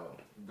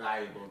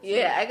 valuable?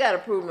 Yeah, I gotta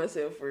prove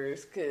myself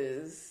first,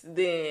 cause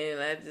then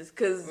I've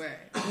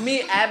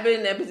been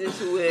in that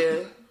position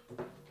where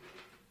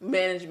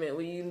management,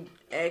 where you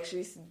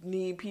actually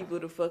need people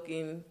to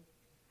fucking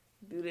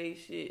do their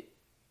shit.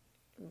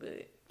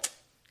 But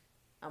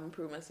I'm gonna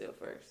prove myself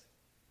first.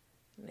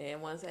 And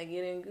then once I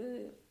get in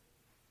good,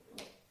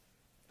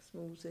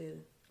 smooth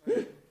sailing.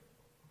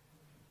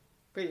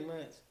 Pretty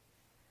much.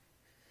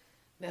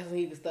 That's when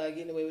you can start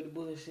getting away with the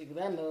bullshit.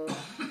 Because I know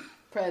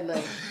probably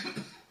like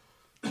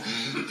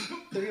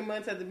 3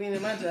 months after being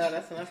in my job,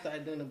 that's when I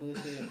started doing the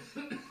bullshit.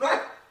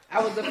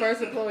 I was the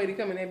first employee to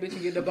come in that bitch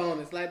and get the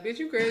bonus. Like, bitch,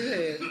 you crazy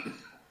as hell.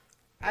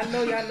 I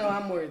know y'all know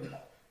I'm worthy.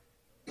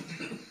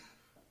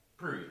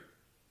 Period.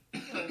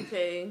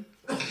 Okay.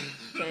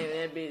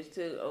 That bitch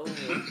took over.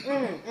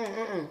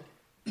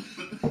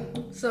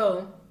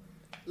 So,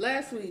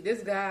 last week,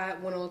 this guy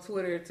went on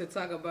Twitter to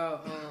talk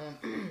about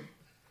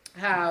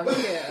how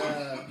he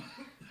had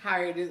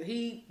hired this.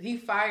 He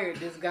fired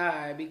this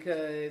guy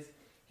because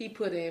he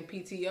put in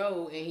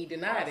PTO and he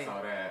denied it. I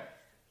saw that.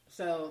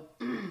 So,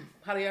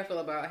 how do y'all feel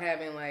about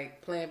having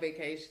like planned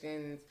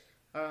vacations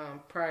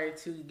prior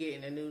to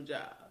getting a new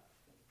job?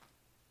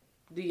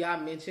 Do y'all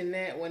mention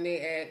that when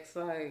they ask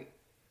like,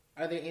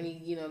 are there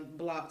any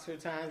blocks or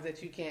times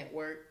that you can't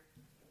work?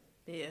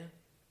 Yeah.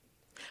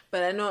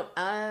 But I know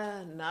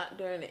not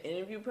during the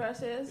interview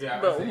process, yeah,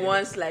 but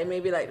once, like,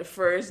 maybe, like, the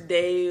first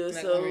day or like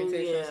so,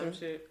 or some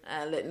shit.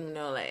 I let them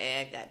know, like,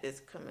 hey, I got this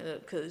coming up,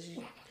 because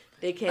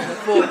they can't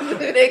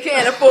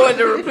afford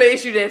to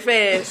replace you that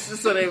fast,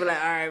 so they be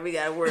like, all right, we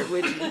got to work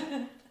with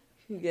you.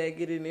 You got to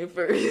get in there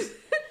first.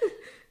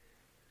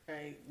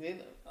 Right.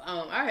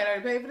 I had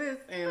already paid for this,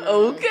 and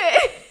okay.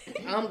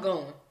 I'm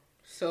going.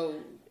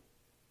 So,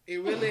 it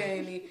really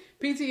ain't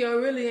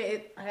PTO really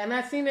ain't, and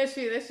I seen that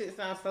shit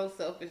sounds so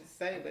selfish to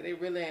say, but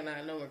it really ain't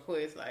not no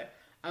request. Like,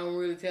 I'm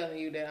really telling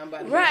you that I'm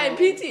about to right,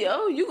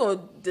 PTO, you gonna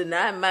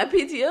deny my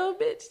PTO,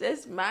 bitch?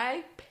 That's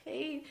my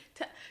paid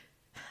time.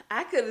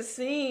 I could have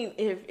seen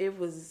if it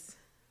was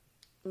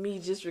me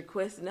just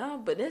requesting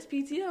out, but that's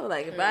PTO.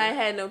 Like, if I ain't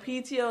had no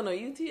PTO, no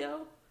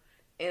UTO,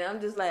 and I'm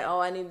just like,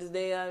 oh, I need this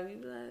day off, you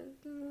be like,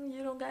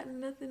 you don't got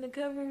nothing to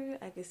cover.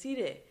 I can see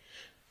that.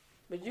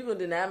 But you gonna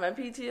deny my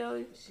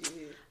PTO?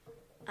 Shit.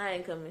 I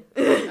ain't coming.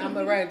 I'm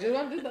about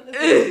to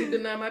say, if you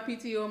deny my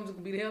PTO, I'm just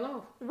gonna be the hell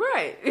off.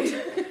 Right.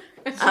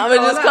 I'm gonna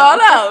just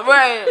call out.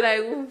 Right.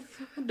 Like,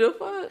 the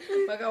fuck?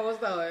 Like I was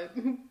thought.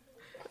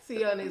 See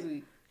y'all next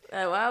week.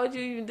 Like, why would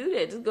you even do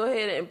that? Just go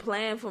ahead and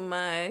plan for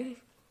my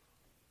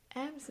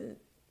absence.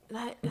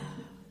 Like,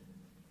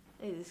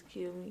 they just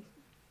kill me.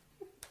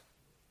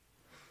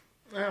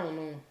 I don't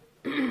know.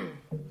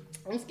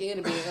 I'm scared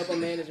of being upper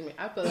management.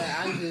 I feel like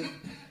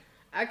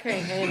I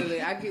can't handle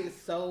it. I get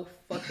so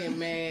fucking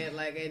mad,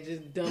 like, at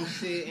just dumb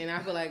shit. And I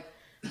feel like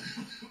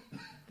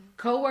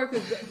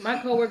my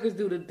coworkers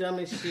do the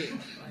dumbest shit.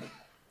 Like,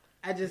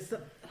 I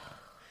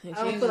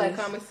don't feel like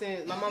common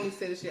sense. My mom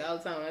said this shit all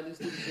the time when I do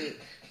stupid shit.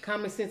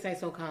 Common sense ain't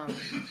so common.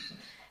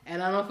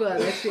 And I don't feel like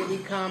that shit be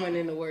common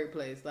in the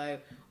workplace.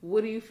 Like,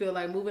 what do you feel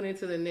like, moving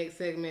into the next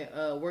segment,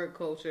 work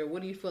culture,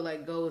 what do you feel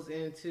like goes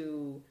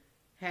into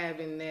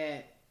having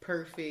that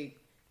perfect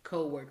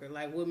coworker?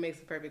 Like, what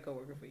makes a perfect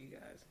coworker for you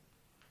guys?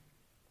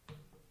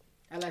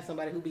 I like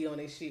somebody who be on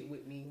their shit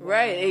with me.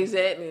 Right,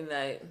 exactly.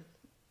 Like,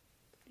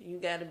 you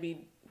got to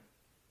be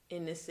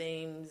in the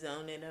same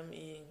zone that I'm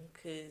in,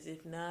 because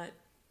if not,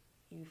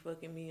 you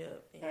fucking me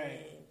up.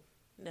 And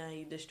now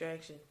you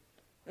distraction.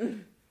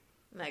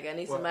 Like, I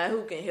need somebody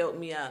who can help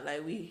me out.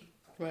 Like, we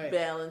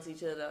balance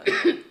each other out. I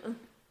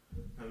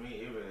mean,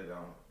 it really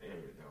don't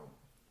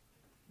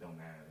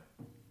matter.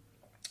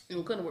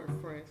 We couldn't work for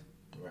friends.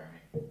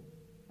 Right.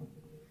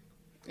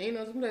 And,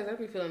 sometimes I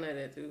be feeling like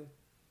that too.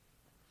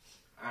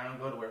 I don't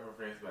go to work for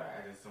friends, but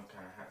I just some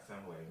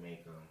way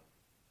make them.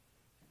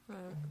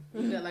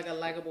 You got like a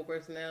likable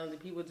personality.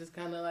 People just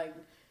kind of like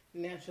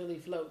naturally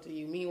float to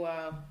you.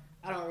 Meanwhile,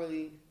 I don't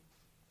really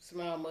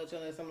smile much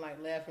unless I'm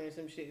like laughing or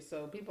some shit.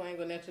 So people ain't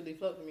gonna naturally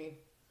float to me.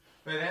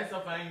 But that's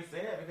so funny you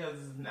say that, because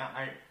it's not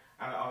like,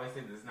 I always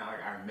say this, it's not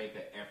like I make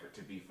an effort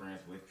to be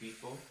friends with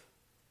people.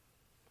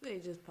 They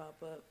just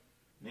pop up.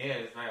 Yeah,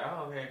 it's like,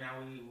 oh, okay, now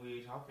we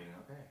talking,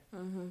 okay.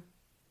 Mm-hmm.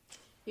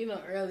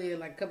 Earlier,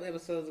 like a couple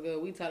episodes ago,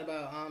 we talked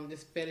about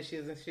just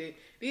fetishes and shit.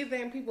 Do you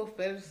think people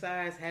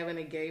fetishize having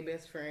a gay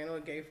best friend or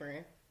a gay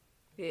friend?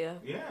 Yeah.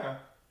 Yeah.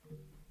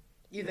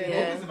 You think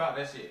it's about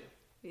that shit?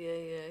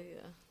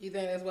 Yeah. You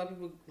think that's why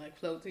people like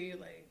float to you?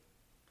 Like,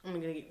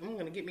 I'm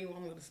gonna get me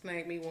one. I'm gonna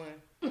snag me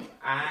one.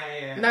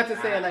 Not to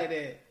say it like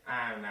that.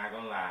 I'm not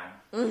gonna lie.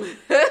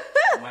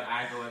 When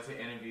I go into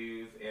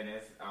interviews and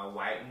it's a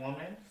white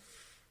woman,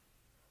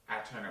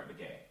 I turn up the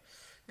game.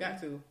 Got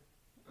to.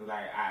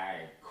 Like,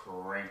 I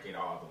crank it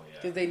all the way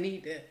up. Because they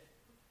need that.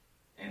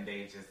 And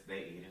they eat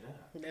it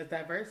up. That's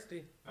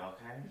diversity.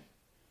 Okay.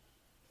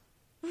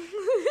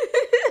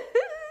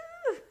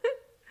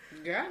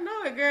 Girl, I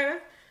know it, girl.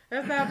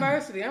 That's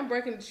diversity. I'm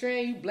breaking the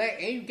trend. You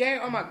black and you gay.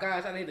 Oh my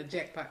gosh, I need a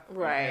jackpot.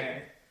 Right.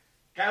 Okay.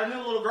 Got a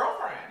new little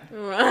girlfriend.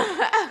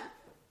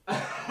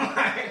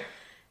 Right.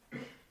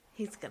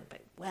 He's gonna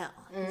pay well.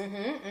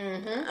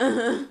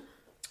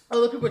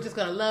 Other people are just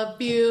gonna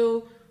love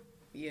you.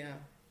 Yeah.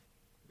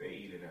 They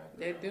eat it up.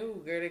 They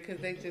do, girl, because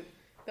they just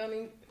don't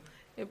even.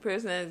 Your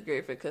personality is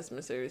great for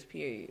customer service,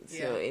 period. So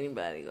Yeah.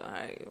 anybody gonna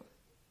hire you.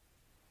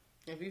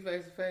 If you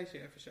face to face,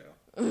 yeah, for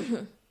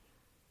sure.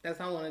 That's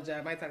how I want a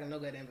job. I ain't talking no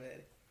goddamn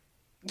body.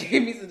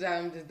 Give me some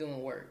job. I'm just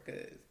doing work, cause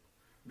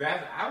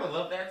I would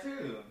love that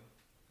too.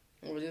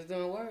 we're just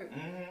doing work.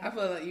 Mm-hmm. I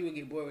feel like you would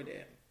get bored with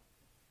that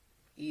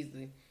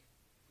easily.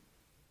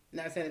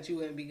 Not saying that you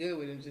wouldn't be good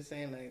with it. Just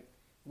saying like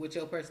with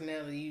your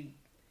personality,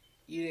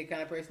 you the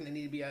kind of person that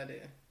need to be out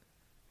there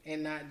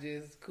and not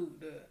just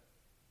cooped up.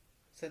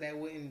 So that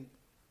wouldn't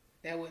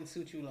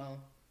suit you long.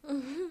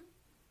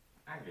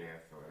 I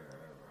guess whatever.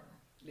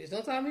 Bitch,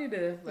 don't tell me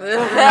to. Like,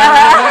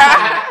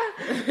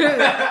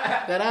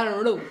 that I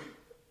don't know.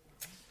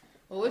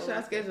 Well, what's your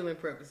scheduling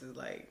purposes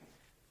like?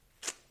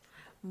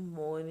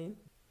 Morning.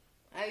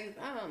 I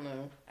don't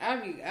know.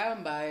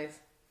 I'm biased.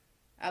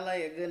 I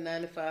like a good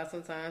 9 to 5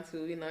 sometimes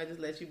too. You know, it just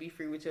let you be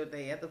free with your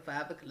day after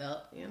 5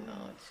 o'clock. You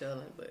know,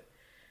 chilling. But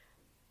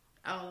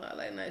I don't know. I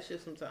like night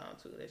shift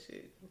sometimes too. That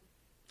shit.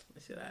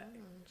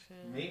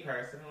 Me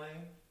personally,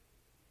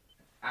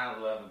 I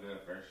love a good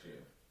first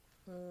shift.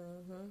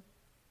 Mm-hmm.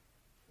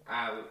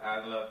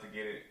 I love to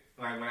get it.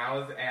 Like when I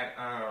was at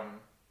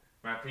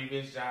my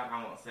previous job,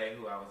 I won't say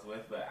who I was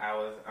with, but I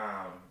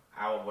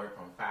would work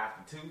from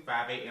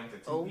 5 a.m. to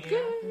 2 Okay.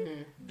 p.m.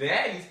 Mm-hmm.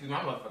 That used to be my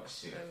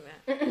motherfucking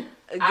shift.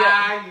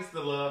 I I used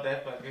to love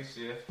that fucking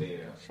shift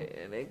there.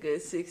 Shit, that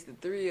good 6 to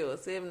 3 or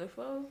 7 to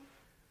 4.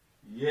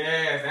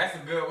 Yes, that's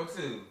a good one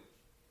too.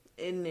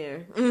 In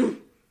there.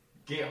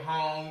 Get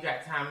home, you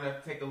got time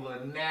enough to take a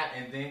little nap,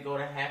 and then go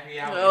to happy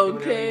hour and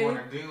do whatever you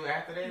want to do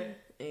after that.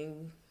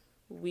 And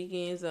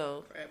weekends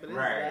off. Right, but it's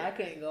Right. like, I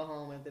can't go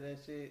home after that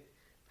shit.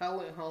 If I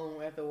went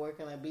home after work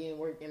and like being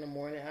work in the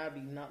morning, I'd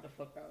be knocked the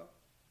fuck out.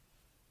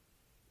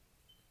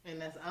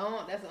 And that's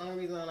the only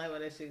reason I don't like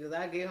about that shit. Because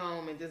I get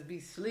home and just be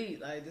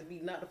sleep. Like, just be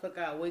knocked the fuck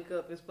out. Wake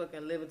up, it's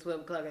fucking 11,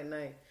 12 o'clock at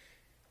night.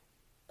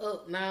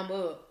 Now I'm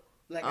up.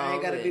 Like, I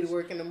ain't got to be to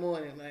work in the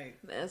morning. Like,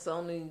 That's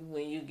only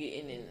when you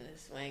getting in the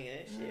swing of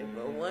that shit.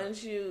 But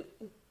once you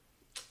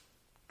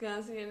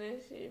got in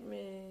that shit,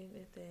 man,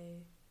 that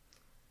thing.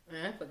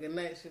 man, I fucking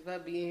night shift. I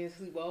be in here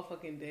sleep all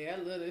fucking day. I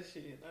love that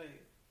shit.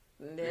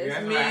 Like,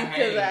 That's me,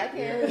 because I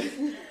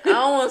can't. I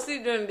don't want to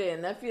sleep during the day.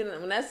 And I feel like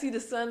when I see the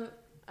sun,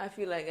 I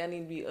feel like I need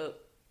to be up.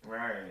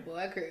 Right. boy,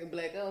 I curtain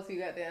black. I don't see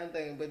goddamn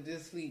thing, but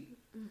just sleep.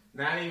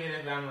 Not even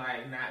if I'm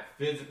like not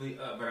physically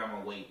up, but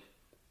I'm awake.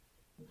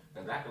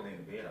 Cause I can lay in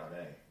the bed all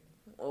day.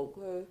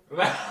 Okay.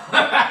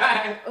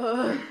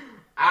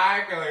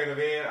 I can lay in the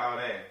bed all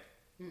day.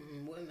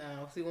 What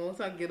now? See, once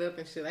I get up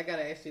and shit, I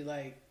gotta actually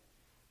like,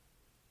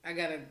 I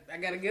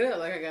gotta get up.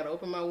 Like, I gotta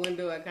open my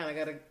window. I kind of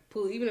gotta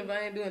pull, even if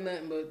I ain't doing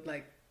nothing but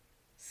like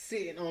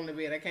sitting on the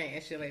bed. I can't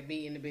actually like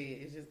be in the bed.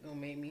 It's just gonna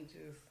make me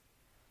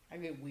I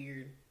get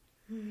weird.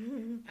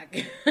 I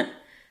can't.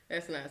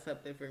 That's not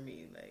something for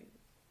me. Like,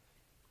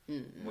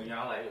 When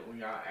y'all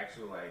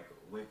actually like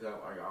wake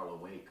up, are y'all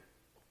awake,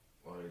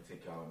 or it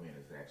take y'all a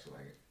minute to actually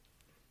like?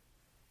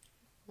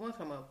 once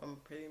I'm up, I'm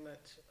pretty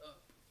much up.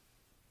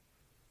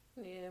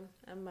 Yeah,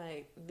 I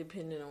might,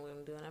 depending on what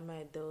I'm doing, I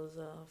might doze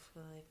off for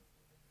like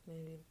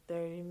maybe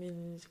 30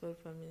 minutes,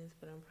 45 minutes,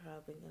 but I'm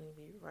probably going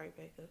to be right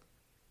back up.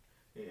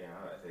 Yeah,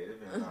 I would say it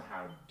depends on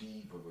how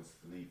deep of a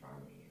sleep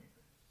I'm in.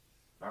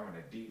 If I'm in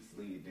a deep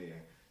sleep, then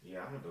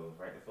yeah, I'm gonna doze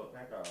right the fuck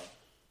back off.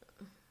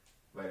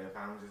 But if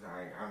I'm just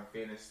like I'm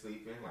finished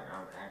sleeping, like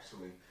I'm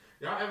actually,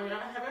 have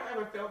y'all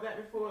ever felt that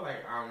before?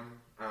 Like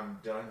I'm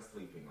done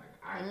sleeping, like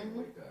I can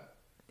wake up.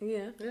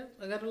 Yeah. Yeah,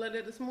 I got to like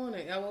that this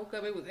morning. I woke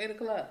up, it was 8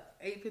 o'clock,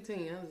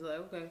 8:15. I was like,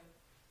 okay,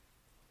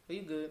 are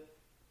you good?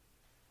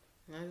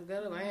 And I just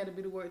got up. I had to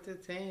be to work till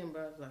 10,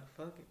 but I was like,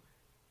 fuck it.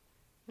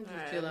 I'm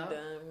just chill I'm out.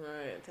 done.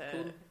 Right, tired.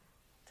 Cool.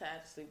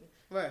 Tired of sleeping.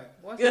 Right.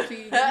 Watch the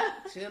TV,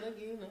 chilling,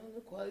 you know,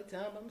 the quality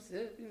time by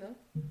myself, you know,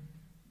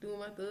 doing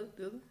my thug.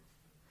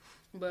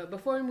 But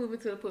before we move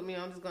into the put me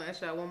on, I'm just going to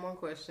ask y'all one more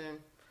question.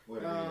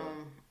 What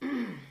it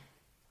is?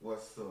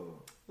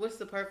 What's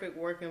the perfect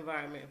work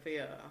environment for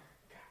y'all?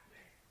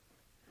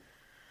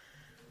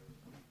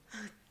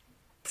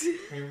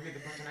 Can you repeat the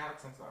question,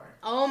 Alex? I'm sorry.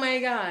 Oh my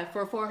God,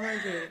 for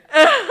 400.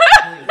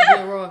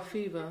 Raw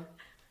fever.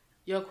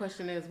 Your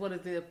question is, what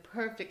is the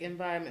perfect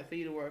environment for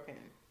you to work in?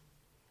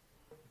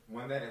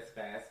 One that is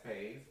fast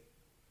paced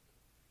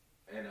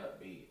and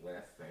upbeat. Well,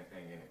 that's the same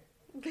thing, isn't it?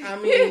 I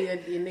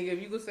mean, nigga,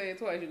 if you could say it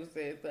twice, you could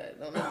say it twice.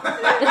 Don't know.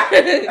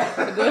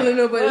 Don't let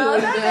nobody Well,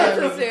 hold not you down.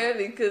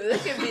 necessarily, because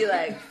it can be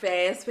like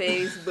fast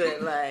paced,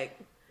 but like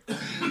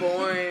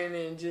boring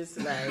and just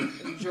like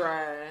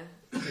dry.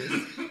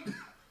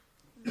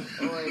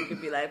 Or it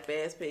could be like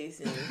fast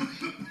paced and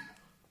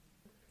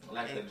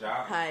Like the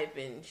job, hype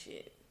and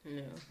shit.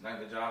 Yeah. like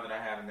the job that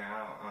I have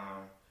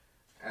now,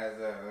 as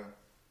a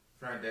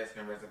front desk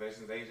and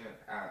reservations agent,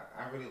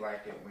 I really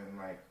like it when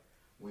like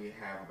we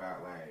have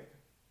about like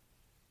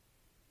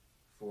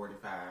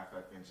 45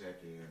 fucking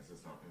check-ins or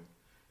something,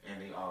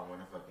 and they all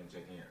want to fucking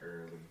check in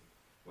early.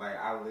 Like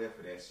I live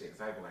for that shit,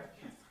 cause I be like,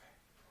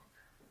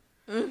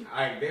 yes.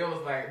 Like there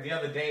was like the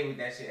other day when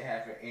that shit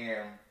happened,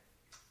 and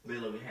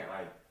literally we had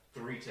like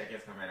 3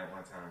 check-ins come in at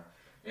one time,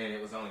 and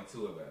it was only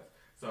 2 of us.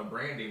 So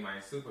Brandy, my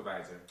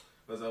supervisor,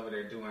 was over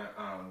there doing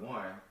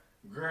one.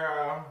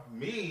 Girl,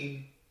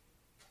 me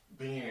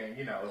being,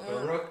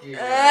 the rookie.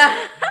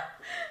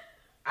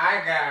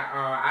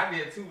 I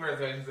did 2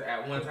 reservations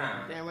at one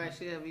time. Damn right,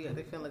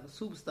 they feel like a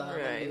superstar.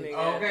 Right,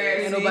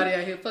 okay. Ain't nobody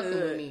out here fucking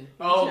with me.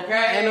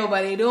 Okay. Ain't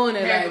nobody doing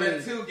it like Handling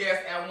me. 2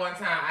 guests at one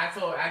time. I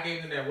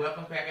gave them their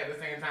welcome pack at the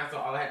same time, so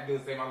all I had to do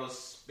was say my little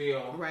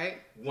spiel. Right.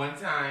 One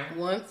time.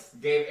 Once.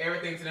 Gave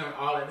everything to them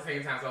all at the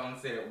same time, so I only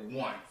said it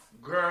once.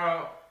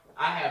 Girl,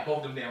 I had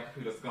both them damn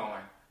computers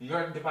going.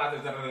 Your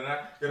deposit,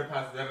 da-da-da-da. Your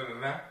deposit,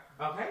 da-da-da-da.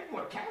 Okay, you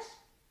want cash?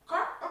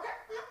 Card? Okay.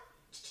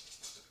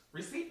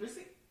 Receipt.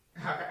 Okay.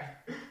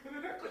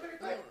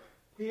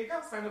 Here you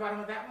go. Sign the bottom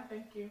of that one.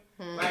 Thank you.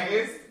 Like,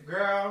 it's,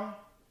 girl.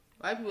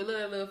 White people love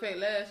that little fake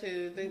laugh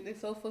shit. They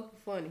so fucking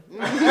funny.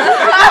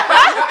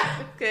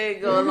 Okay,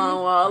 go along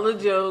with all the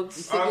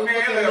jokes. Okay, what the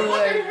hell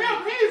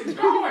is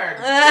going?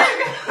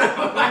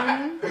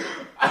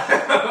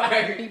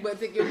 You better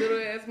take your little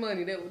ass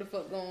money. That what the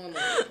fuck going on.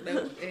 That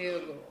what the hell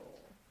going on.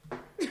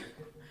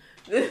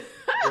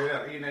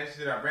 Eating that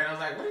shit up. Brandon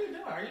was like, what are you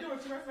doing? Are you doing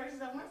 2 reservations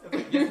at once? I was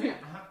like, yes, ma'am.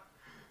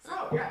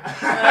 So,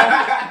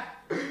 yeah.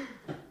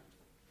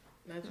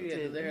 Not you had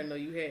to let her know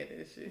you had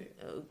that shit.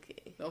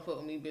 Okay. Don't fuck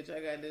with me, bitch.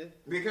 I got this.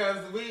 Because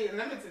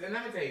let me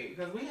tell you,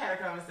 because we had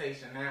a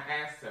conversation and I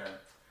asked her,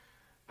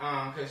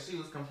 because she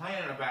was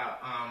complaining about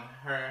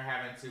her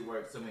having to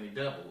work so many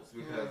doubles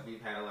because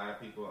we've had a lot of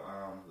people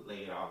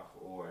laid off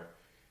or,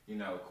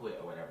 quit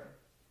or whatever.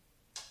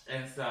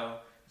 And so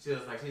she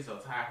was like, she's so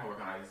tired of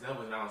working all these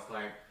doubles. And I was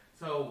like,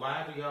 so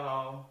why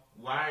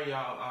are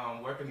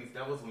y'all working these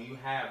doubles when you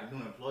have new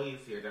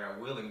employees here that are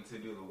willing to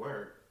do the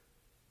work?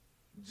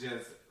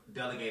 Just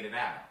delegate it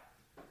out.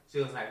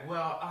 She was like,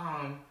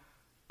 I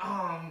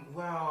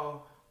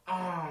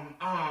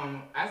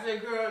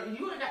said, girl,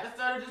 you ain't got to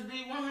start to just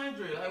be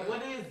 100. Like,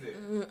 what is it?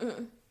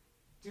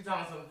 She told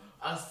me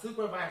a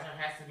supervisor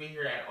has to be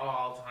here at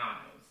all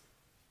times.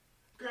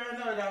 Girl,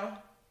 no, it don't.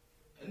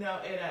 No,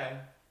 it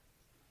ain't.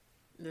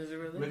 Does it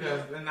really?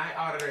 Because the night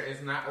auditor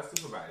is not a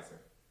supervisor.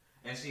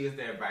 And she is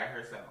there by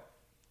herself.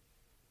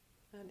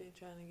 They're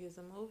trying to get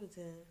some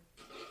overtime.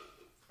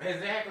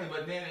 Exactly,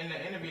 but then in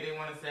the interview they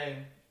want to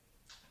say,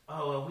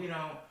 oh, well,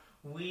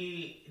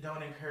 we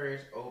don't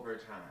encourage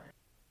overtime.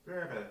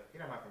 Girl,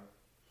 get out my face.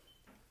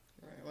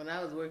 Right. When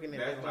I was working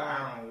that's why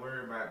I don't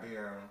worry about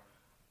them.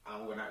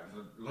 When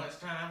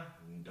lunchtime,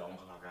 don't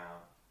clock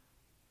out.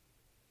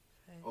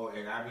 Okay. Oh,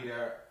 and I be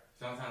there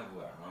sometimes.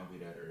 Well, I don't be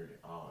there early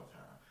all the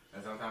time.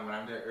 And sometimes when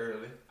I'm there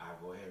early, I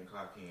go ahead and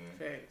clock in.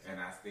 Thanks. And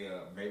I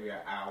still, maybe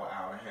an hour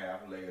and a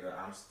half later,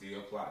 I'm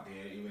still clocked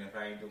in, even if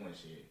I ain't doing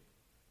shit.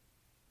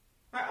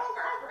 Like, oh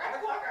girl, I forgot to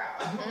clock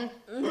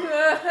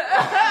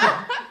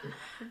out.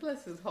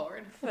 Bless his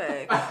heart.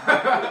 Facts.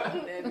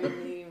 That be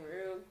me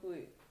real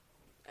quick.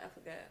 I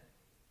forgot.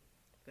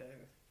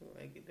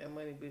 Like, get that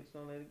money, bitch.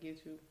 Don't let it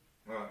get you.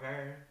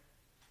 Okay.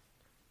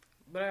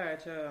 But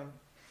alright, y'all.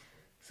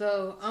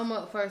 So I'm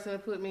up first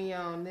and put me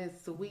on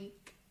this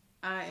week.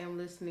 I am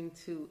listening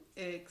to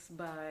X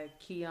by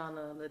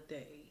Kiana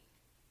Lede.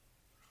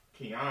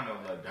 Kiana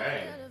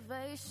Lede.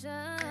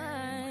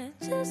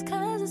 Just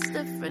cause it's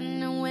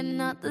different and we're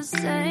not the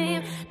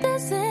same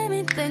doesn't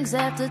mean things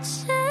have to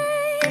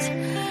change.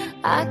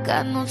 I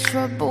got no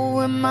trouble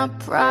with my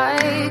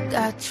pride,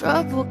 got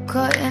trouble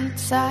cutting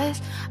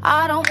ties.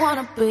 I don't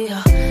wanna be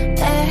your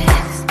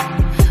ex.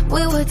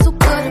 We were too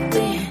good at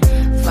being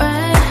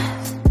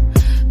friends.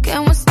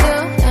 Can we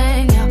still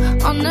hang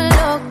out on the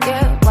low?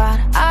 Get wide.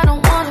 I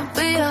don't wanna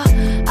be a.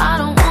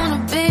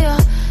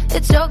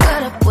 It's your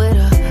good up with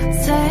a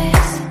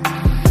sex.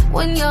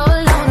 When you're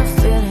alone and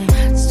feeling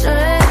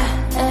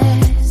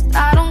stressed,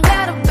 I don't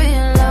gotta be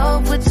in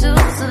love with you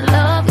to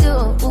love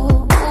you.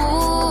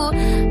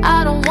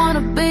 I don't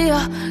wanna be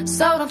a.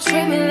 So don't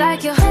treat me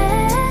like you're. I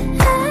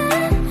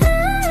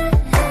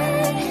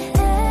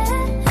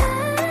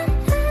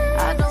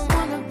don't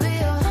wanna be a.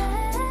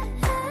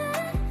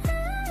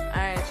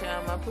 Alright,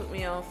 y'all. My put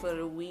me on for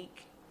the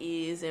week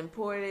is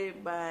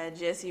imported by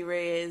Jessie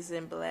Reyes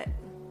and Black.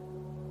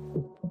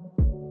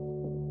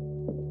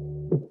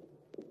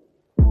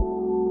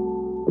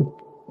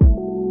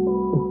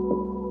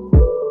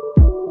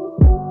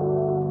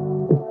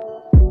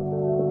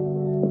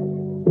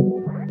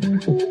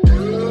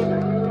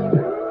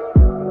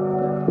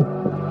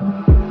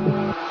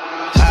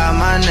 Hi,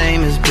 my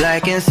name is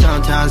Black and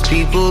sometimes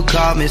people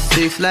call me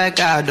Six. Like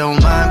I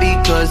don't mind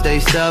because they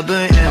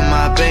stubborn and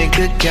my bank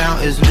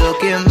account is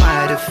looking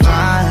mighty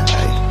fine.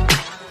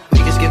 We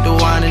can skip the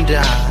wine and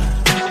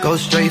dine, go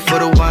straight for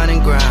the wine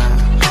and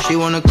grind. She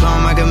wanna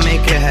come, I can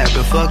make it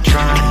happen, fuck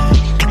trying.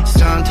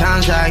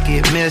 Sometimes I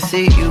get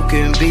messy, you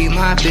can be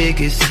my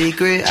biggest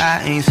secret.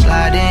 I ain't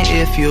sliding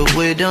if you're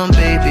with them,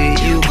 baby,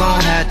 you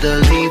gon' have to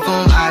leave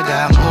them. I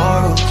got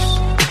morals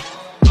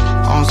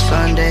on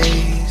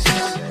Sundays,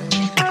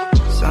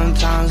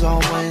 sometimes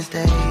on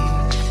Wednesdays.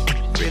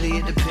 Really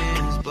it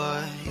depends,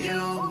 but you.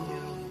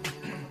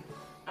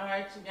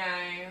 Alright, you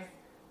guys.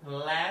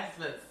 Last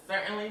but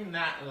certainly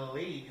not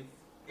least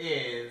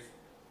is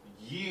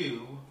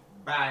You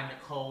by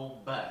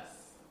Nicole Bus.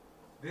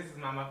 This is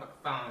my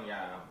motherfucking song,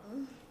 y'all.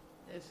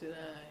 That shit,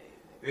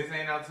 alright. This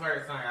ain't no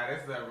twerk song, y'all.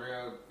 This is a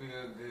real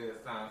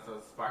feel-good song. So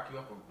spark you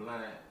up a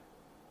blunt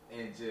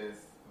and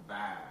just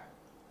vibe.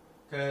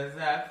 Cause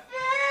I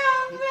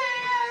feel this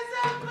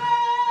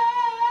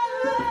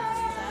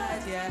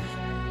Yeah.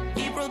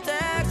 He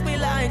protects me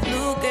like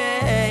Luke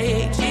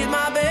Cage. She's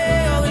my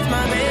baby, always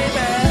my baby.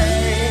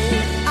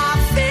 I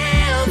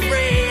feel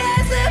free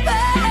as a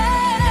bird,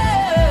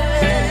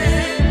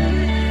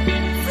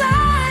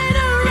 flying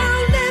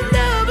around in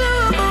the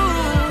blue.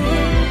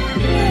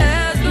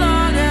 As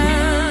long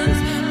as,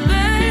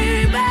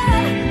 baby,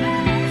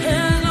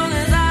 as long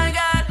as I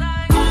got,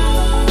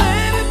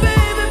 baby,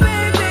 baby,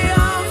 baby,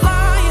 I'm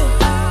flying.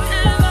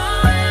 As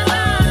long as I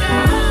got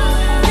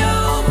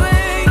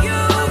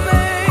you,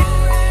 babe,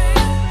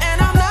 and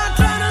I'm not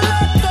trying to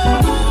let go.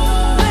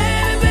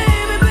 Baby,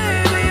 baby,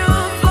 baby,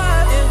 I'm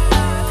flying.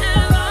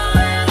 As long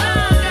as I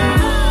got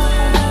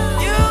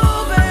you,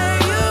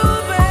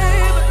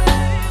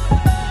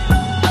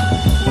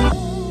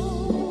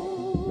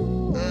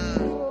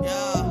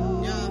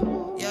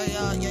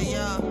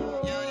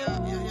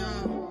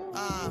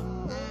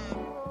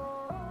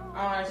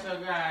 Alright, so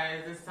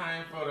guys, it's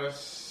time for the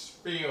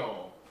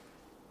spiel.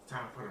 It's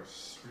time for the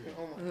spiel.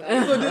 Oh my God. You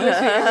gonna do this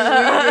shit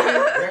every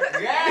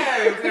week?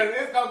 Yeah, because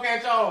it's gonna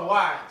catch on.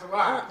 Watch.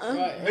 Right.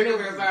 Niggas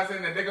gonna start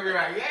saying that. They gonna be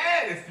like,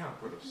 yeah, it's time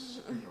for the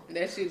spiel.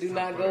 That shit do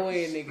not go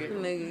in, nigga.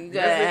 Nigga, you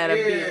gotta add a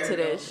beat to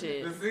that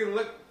shit. You see,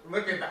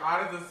 look at the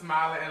audience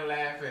smiling and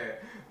laughing.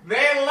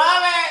 They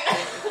love it.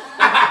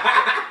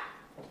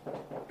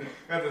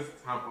 Because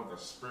it's time for the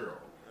spiel.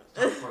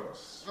 Time for the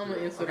spiel. I'm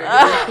gonna insert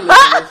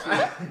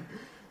that shit.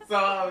 So,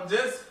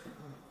 just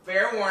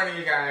fair warning,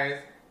 you guys.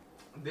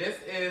 This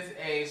is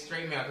a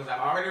straight mail because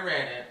I've already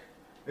read it.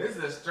 This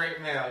is a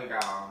straight mail,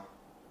 y'all.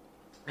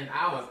 And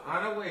I was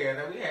unaware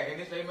that we had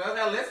any straight mails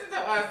that listen to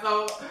us.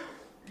 So,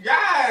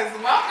 guys,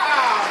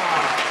 welcome.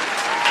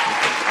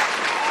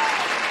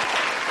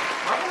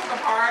 Welcome to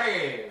the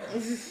party.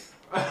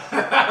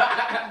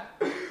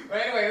 But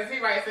anyways, he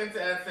writes into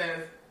us,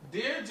 says,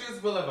 Dear Juice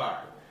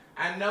Boulevard,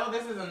 I know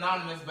this is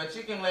anonymous, but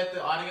you can let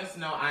the audience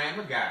know I am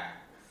a guy.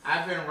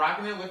 I've been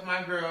rocking it with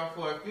my girl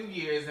for a few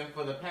years, and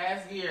for the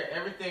past year,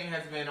 everything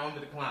has been on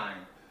the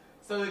decline.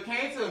 So it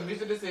came to a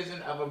mutual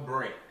decision of a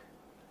break.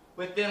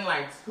 Within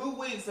like 2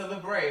 weeks of the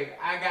break,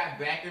 I got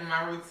back in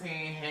my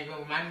routine, hanging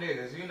with my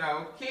niggas, you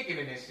know, kicking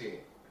it and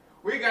shit.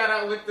 We got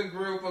out with this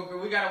group of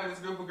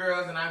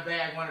girls, and I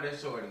bagged one of the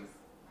shorties.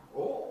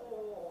 Oh,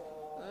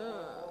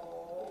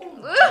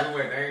 you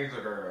went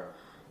danger, girl.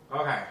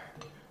 Okay.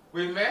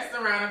 We messed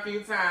around a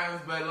few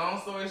times, but long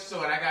story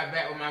short, I got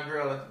back with my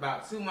girl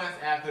about 2 months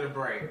after the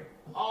break.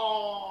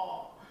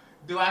 Oh,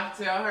 do I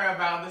tell her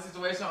about the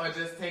situation or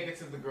just take it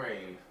to the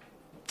grave?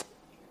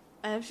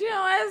 If she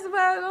don't ask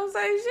about it, don't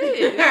say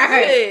shit.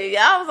 Shit,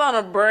 y'all was on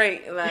a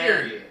break. Like,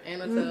 Period.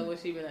 And I'm telling what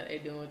she been out there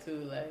doing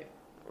too, like.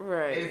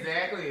 Right.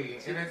 Exactly.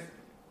 And it's,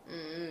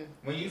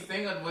 when you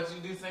sing what you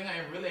do sing,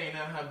 it really ain't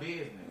none of her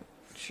business.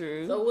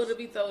 True. So what if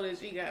he told her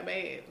she got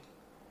mad?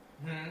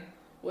 Hmm?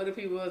 What if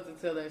he was to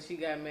tell her she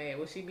got mad?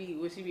 Would she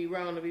be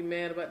wrong to be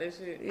mad about that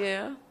shit?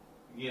 Yeah.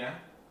 Yeah.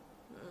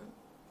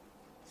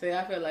 See,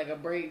 I feel like a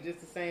break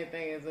just the same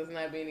thing as us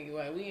not being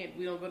together. Like,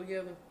 we don't go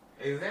together.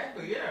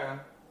 Exactly, yeah.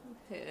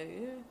 Hell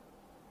yeah.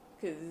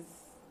 Cause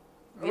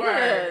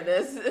Right.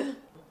 that's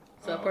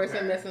So a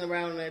person messing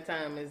around in that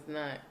time is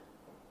not,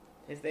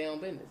 it's their own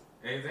business.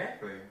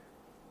 Exactly.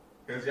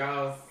 Because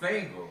y'all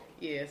single.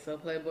 Yeah, so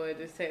Playboy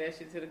just take that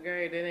shit to the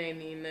grave. That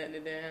ain't even nothing to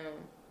down.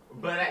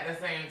 But at the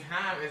same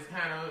time,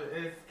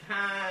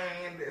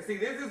 see,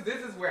 this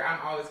is where I'm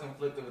always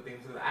conflicted with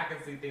things, because I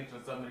can see things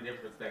from so many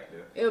different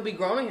perspectives. It would be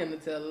grown him to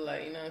tell her,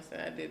 like, you know what I'm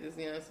saying, I did this,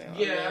 you know what I'm saying,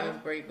 Yeah. let's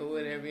break or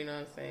whatever, you know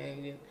what I'm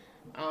saying.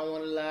 I don't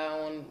want to lie, I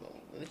want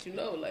to let you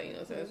know, like, you know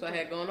what I'm saying. That's what I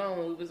had going on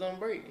when we was on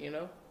break, you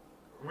know.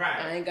 Right.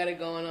 I ain't got it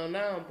going on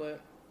now, but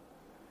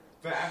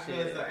I feel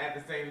as though at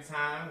the same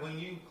time, when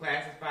you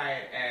classify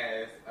it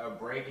as a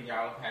break and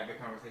y'all have the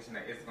conversation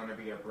that it's going to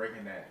be a break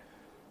and that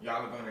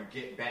y'all are going to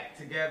get back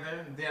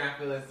together, then I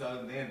feel as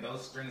though then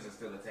those strings are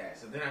still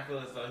attached. So then I feel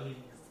as though he's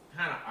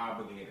kind of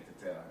obligated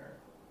to tell her.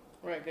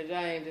 right, because y'all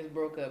ain't just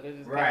broke up. It's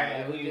just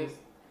Right. like, we just,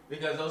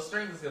 Because those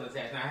strings are still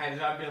attached. Now, had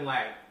y'all been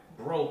like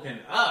broken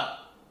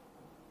up,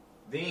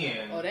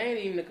 then. oh, that ain't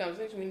even the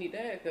conversation we need to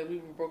have because we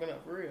were broken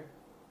up for real.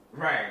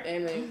 Right.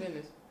 And they ain't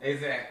finished.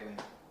 Exactly.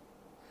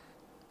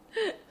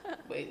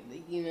 But,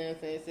 you know what I'm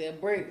saying, it's a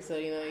break. So,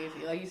 you know,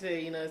 like you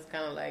said, you know, it's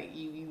kind of like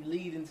you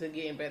lead into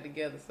getting back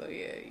together. So,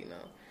 yeah, you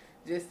know,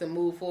 just to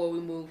move forward,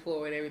 we move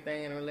forward,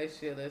 everything in a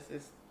relationship. Let's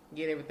just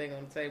get everything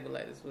on the table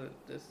like this.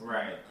 Just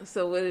Right.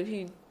 So what if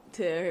you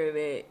tell her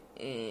that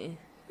and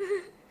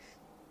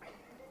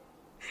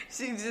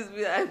she just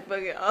be like, fuck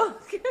it, all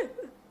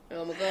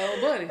I'm gonna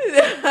call buddy.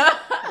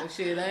 Oh,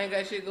 shit, I ain't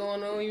got shit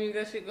going on. You ain't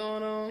got shit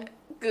going on.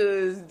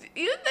 Cause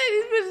you think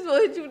these bitches will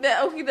hit you with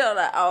that okie doke,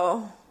 like,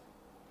 oh,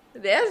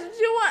 that's what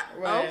you want,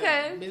 Right.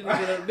 okay?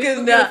 Bitch, we get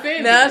Cause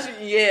offended. now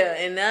she,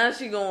 and now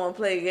she gonna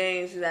play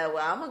games. She's like,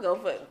 well, I'm gonna go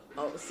for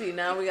Oh, see,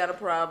 now we got a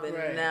problem.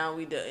 Right. Now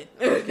we done.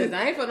 Because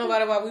I ain't fuck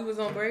nobody while we was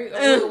on break.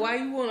 Or why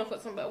you want to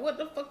fuck somebody? What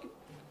the fuck?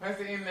 I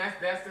see, and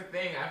that's the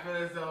thing. I feel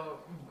as though,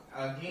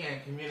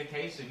 again,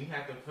 communication. You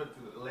have to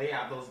lay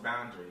out those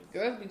boundaries.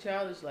 Girls be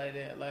childish like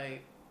that.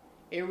 Like,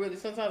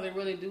 sometimes it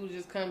really do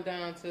just come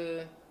down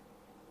to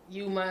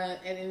you,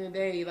 at the end of the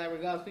day, like,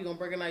 regardless if we gonna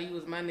break it out, you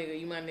was my nigga,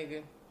 you my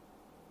nigga.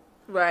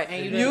 Right.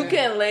 And you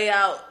can lay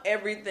out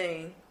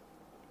everything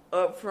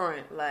up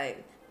front.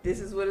 Like, this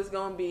is what it's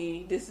gonna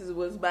be. This is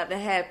what's about to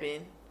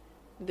happen.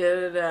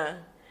 Da da da.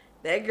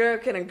 That girl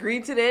can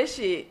agree to that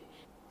shit.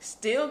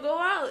 Still go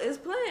out as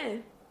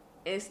planned.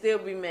 And still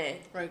be mad.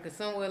 Right, because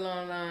somewhere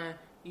along the line,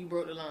 you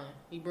broke the line.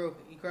 You broke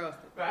it. You crossed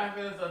it. But I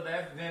feel as though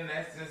that's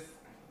just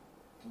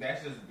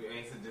basically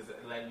just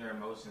letting your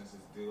emotions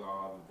just do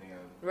all the things.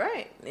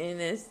 Right.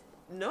 And that's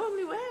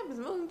normally what happens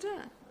most of the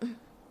time.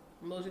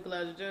 Emotion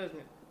clouds your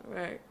judgment.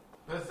 Right.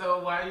 But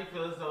so why do you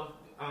feel as though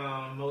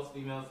most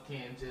females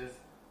can't just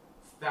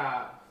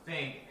stop,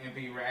 think, and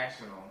be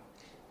rational?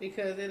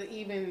 Because it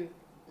even,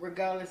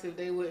 regardless if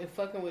they wouldn't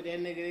fucking with that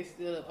nigga, they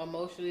still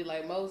emotionally,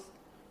 like most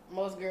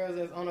girls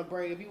that's on a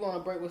break, if you want to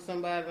break with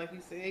somebody, like you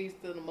said, you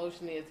still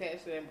emotionally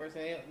attached to that person.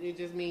 It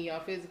just means y'all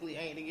physically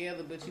ain't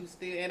together, but you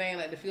still, it ain't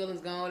like the feelings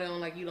gone down,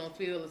 like you don't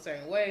feel a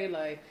certain way,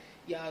 like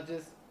y'all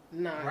just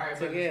not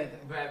together.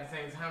 But at the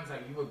same time, it's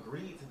like you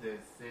agreed to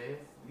this, sis.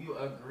 You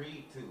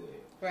agreed to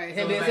it. Right.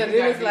 So And it's then like, you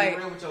gotta it's be like,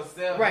 real with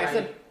yourself. right,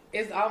 Like, so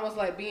it's almost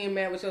like being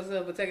mad with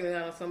yourself for taking it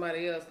out on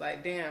somebody else.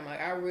 Like, damn,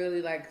 like, I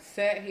really, like,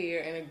 sat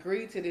here and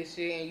agreed to this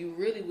shit, and you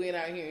really went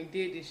out here and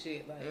did this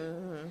shit. Like,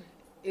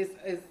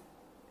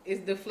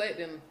 it's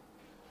deflecting.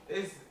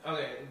 It's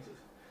okay.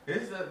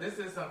 This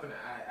is something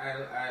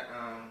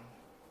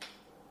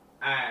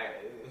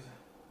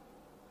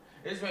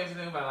it just makes me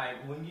think about,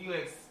 like, when you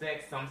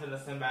expect something of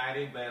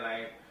somebody, but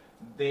like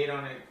they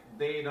don't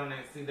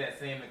see that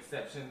same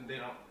exception. They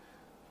don't.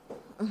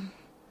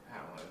 I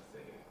don't want to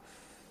say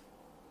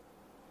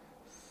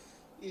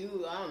it.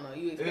 I don't know.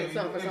 You expect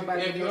something for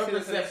somebody. If your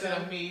perception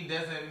of me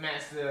doesn't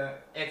match the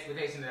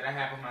expectation that I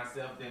have of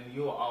myself, then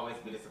you'll always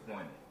be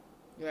disappointed.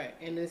 Right,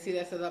 and then see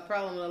that's a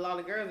problem with a lot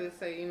of girls that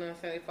say, you know what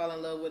I'm saying, they fall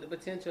in love with the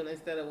potential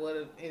instead of what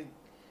it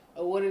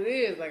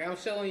is. Like, I'm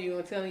showing you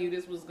and telling you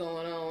this was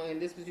going on,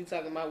 and this was you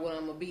talking about what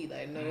I'm gonna be.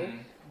 Like, no,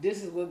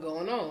 this is what's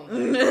going on.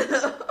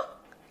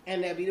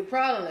 And that be the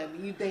problem. Like,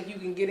 you think you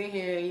can get in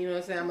here and, you know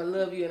what I'm saying, I'm gonna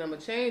love you and I'm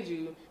gonna change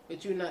you,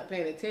 but you're not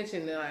paying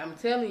attention. And, like, I'm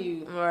telling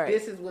you,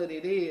 this is what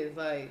it is.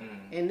 Like,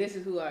 and this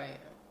is who I am.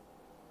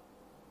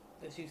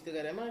 But you still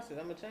got that mindset.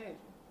 I'm gonna change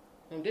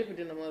you. I'm different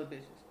than them other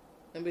bitches.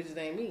 Them bitches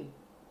ain't me.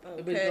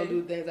 The bitch don't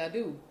do the things I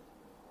do.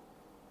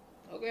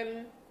 Okay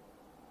then.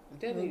 I'm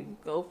telling you.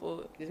 Go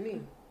for it. It's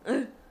me.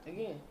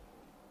 Again.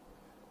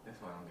 That's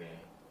why I'm gay.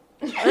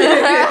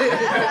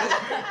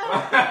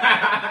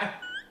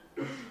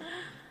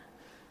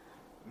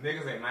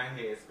 Niggas ain't my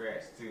head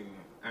scratched too.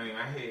 I mean,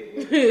 my head.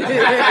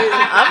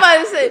 I'm about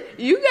to say,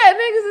 you got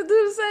niggas that do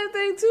the same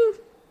thing too.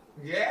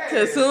 Yeah. Cause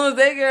as soon as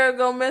that girl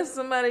go mess with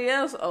somebody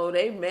else,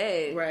 they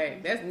mad.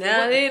 Right. That's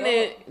now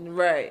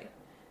right.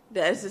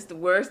 That's just the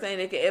worst thing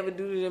they could ever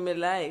do to them in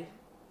life.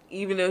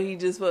 Even though he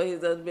just fucked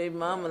his other baby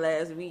mama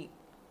last week.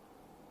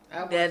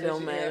 That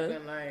don't matter.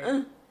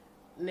 Like,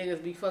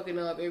 niggas be fucking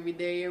up every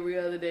day, every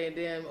other day, and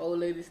then old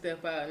lady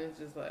step out and it's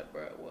just like,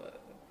 bro, what?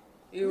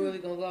 You really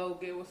gonna go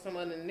get with some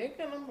other nigga?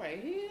 And I'm right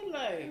here,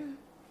 like,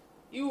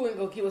 you wouldn't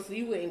go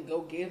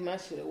give my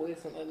shit away to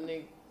some other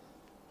nigga.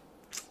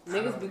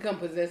 Niggas become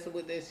possessive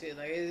with that shit.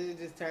 Like, it's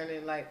just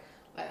turning like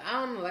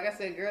I don't know. Like I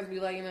said, girls be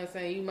like, you know what I'm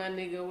saying, you my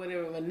nigga or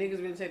whatever. But niggas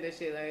really take that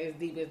shit like it's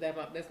deep as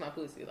that's my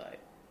pussy. Like,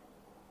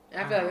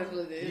 I feel like that's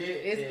what it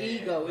is.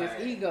 It's ego. Like,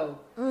 it's ego.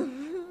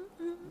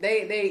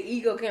 They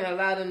ego can't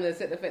allow them to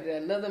accept the fact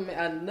that another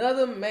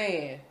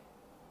man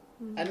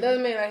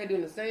out here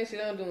doing the same shit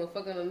I'm doing,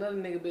 fucking another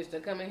nigga bitch to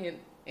come in here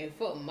and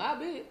fuck my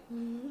bitch.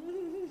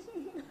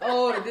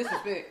 Oh, the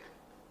disrespect.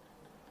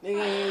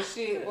 Nigga ain't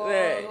shit. Or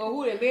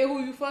who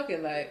you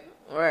fucking, like.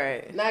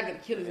 Right. Not gonna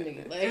kill this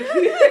nigga. Like.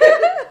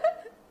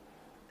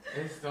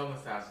 It's so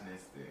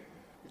misogynistic.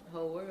 The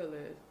whole world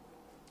is.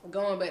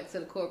 Going back to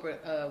the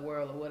corporate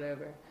world or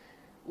whatever.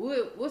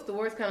 What's the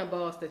worst kind of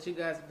boss that you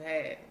guys have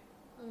had?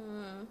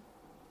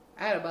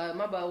 I had one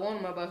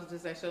of my bosses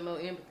just ain't show no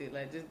empathy.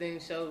 Like, just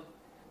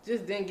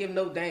didn't give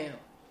no damn.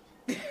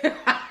 And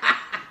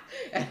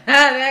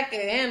I could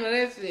handle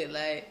that shit.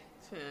 Like,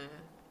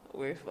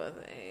 we're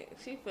fucking.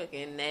 She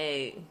fucking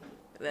nag.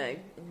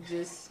 Like,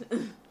 just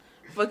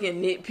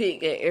fucking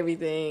nitpick at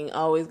everything.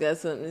 Always got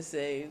something to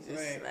say.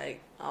 Just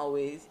like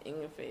always in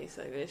your face.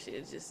 Like, that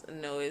shit just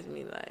annoys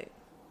me. Like,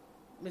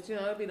 but you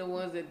know, it'd be the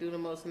ones that do the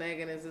most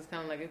nagging. It's just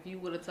kind of like, if you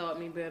would have taught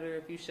me better,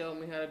 if you showed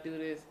me how to do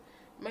this,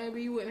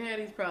 maybe you wouldn't have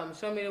these problems.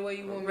 Show me the way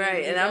you want me to do it.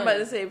 Right, and I'm about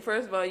to say,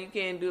 first of all, you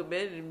can't do it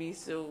better than me,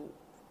 so...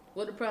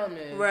 What the problem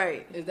is?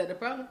 Right. Is that the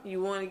problem?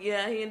 You want to get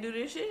out here and do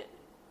this shit?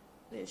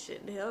 Then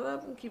shit the hell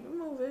up and keep it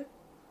moving.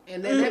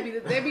 And then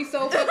they be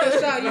so fucking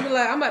shocked. You be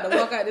like, I'm about to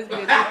walk out this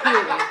bitch and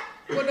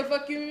quit. What the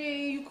fuck you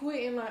mean you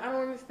quitting? Like, I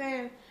don't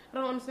understand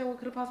what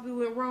could have possibly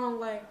went wrong.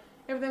 Like,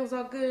 everything was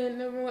all good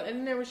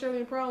and never showed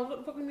any problems. What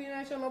the fuck do you mean I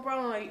ain't show no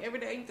problem? Like, every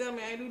day you tell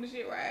me I ain't doing the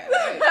shit right.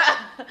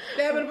 Like,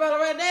 dabbing the bottle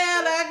right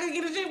now, like, I could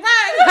get the shit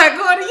right. Like,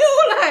 going to you,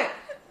 like,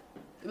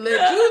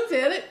 let you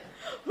tell it.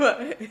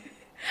 Right.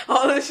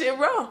 All this shit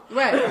wrong.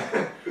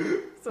 Right.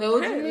 So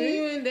what you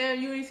mean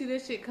you ain't see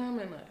that shit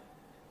coming, like.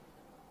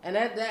 And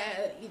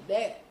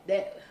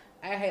that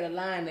I had a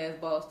line ass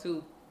boss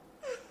too.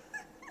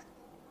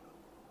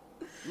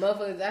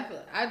 Motherfuckers,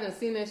 I done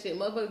seen that shit.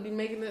 Motherfuckers be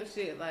making up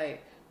shit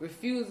like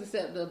refuse to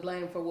accept the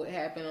blame for what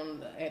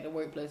happened at the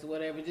workplace or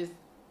whatever. Just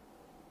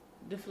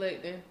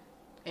deflecting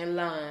and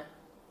lying,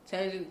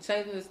 changing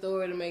the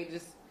story to make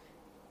just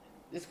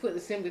put the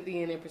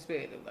sympathy in their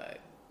perspective. Like,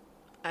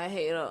 I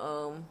hate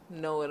a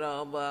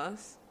know-it-all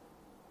boss.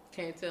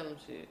 Can't tell them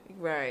shit.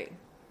 Right.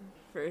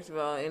 First of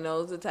all, and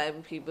those are the type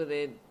of people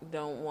that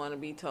don't want to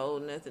be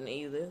told nothing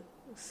either.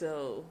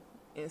 So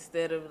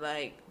instead of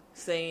like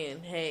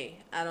saying, hey,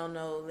 I don't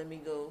know, let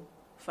me go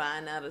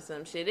find out or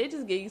some shit, they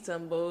just give you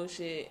some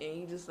bullshit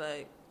and you just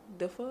like,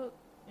 the fuck?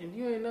 If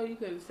you ain't know, you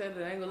could have said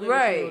that. I ain't gonna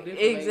right, no different.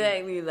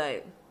 exactly.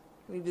 Like,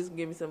 you just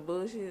give me some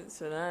bullshit,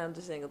 so now I'm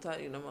just ain't gonna talk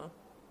to you no more.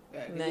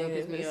 Right, now you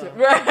piss me off.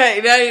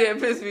 Right, now you done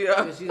piss me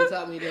off. Because you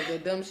taught me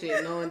that dumb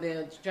shit, knowing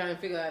damn, trying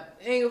to figure out,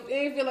 ain't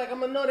feel like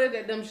I'm gonna know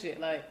that dumb shit,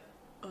 like.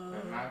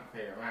 My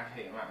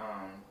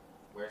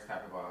worst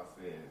type of boss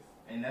is,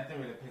 and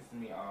nothing really pisses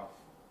me off,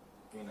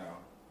 you know,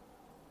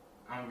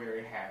 I'm a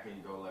very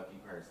happy-go-lucky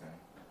person,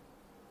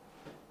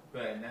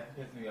 but nothing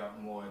pisses me off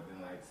more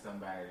than, like,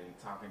 somebody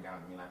talking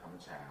down to me like I'm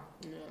a child.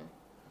 Yeah.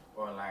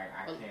 Or, like,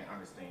 I can't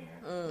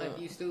understand. Like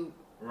you stupid.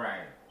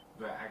 Right.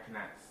 But I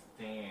cannot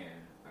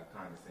stand a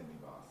condescending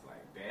boss.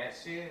 Like, that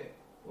shit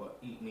will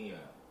eat me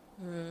up.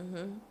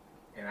 Mm-hmm.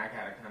 And I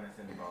got a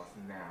condescending boss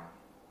now.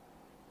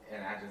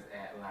 And I just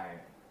act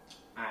like,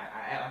 I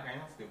act like I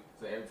am stupid.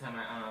 So every time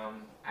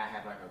I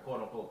have like a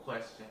quote unquote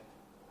question,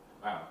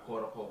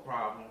 quote unquote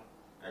problem,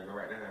 I go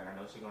right there and I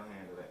know she's gonna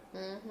handle it.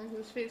 Mm-hmm.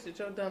 Just fix it,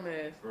 your dumb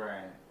ass.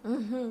 Right.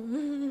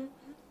 Mm-hmm.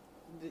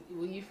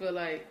 When you feel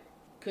like,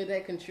 could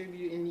that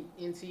contribute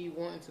into you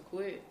wanting to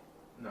quit?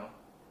 No.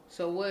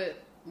 So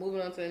what?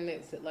 Moving on to the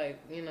next, like,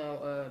 you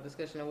know,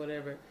 discussion or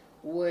whatever.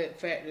 What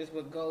factors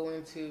would go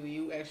into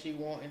you actually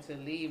wanting to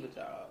leave a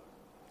job?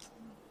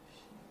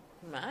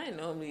 Mine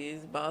normally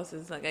is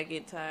bosses. Like, I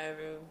get tired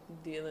of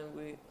dealing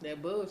with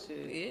that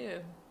bullshit. Yeah,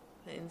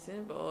 and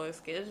simple or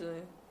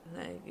scheduling.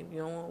 Like, if you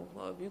don't,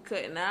 or if you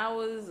cutting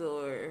hours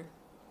or.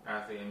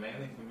 I say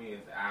mainly for me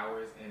it's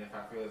hours, and if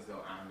I feel as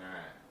though I'm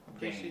not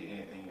gaining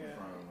anything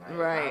from, like,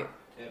 right.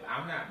 If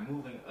I'm not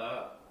moving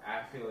up,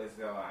 I feel as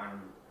though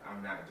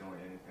I'm not doing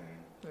anything.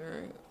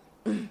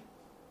 Right.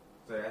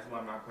 So that's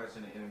why my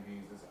question in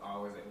interviews is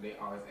always, they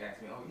always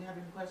ask me, oh, you have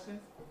any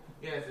questions?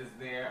 Yes, it's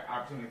their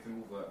opportunity to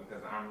move up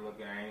because I ain't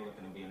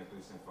looking to be in a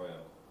position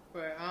forever.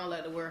 Right, I don't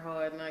like to work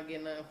hard and not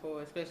get nothing for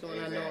it, especially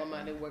when I know I'm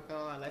out there working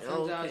hard. Like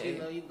some jobs, you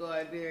know, you go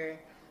out there,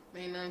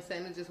 ain't nothing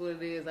saying, it's just what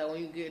it is. Like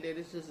when you get there,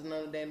 it's just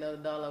another day, another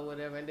dollar or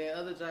whatever. And then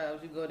other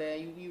jobs, you go there,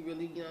 you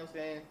really, you know what I'm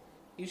saying,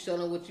 you show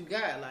them what you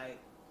got. Like,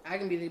 I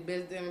can be the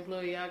best damn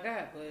employee y'all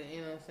got, but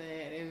you know what I'm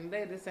saying, at the end of the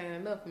day, this ain't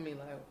enough for me.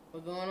 Like,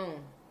 what's going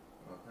on?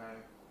 Okay.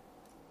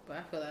 But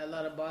I feel like a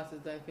lot of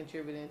bosses done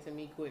contributing to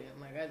me quitting.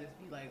 Like, I just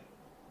be like,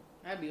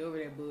 I be over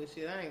that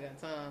bullshit. I ain't got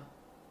time.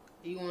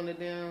 You want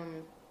to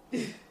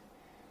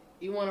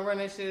you want to run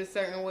that shit a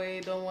certain way,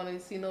 don't want to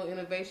see no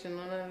innovation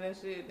on none of that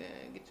shit,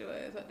 then get your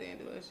ass out there and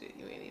do that shit.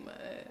 You ain't need my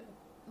ass.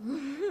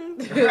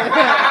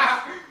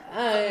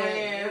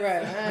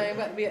 I ain't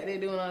about to be out there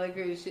doing all that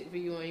crazy shit for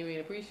you and you ain't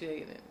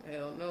appreciating it.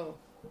 Hell no.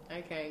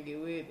 I can't get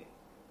with it.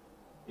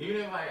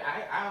 Even if, like,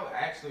 I would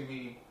actually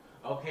be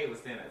okay with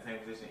staying at the same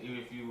position, even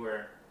if you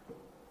were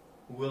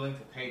willing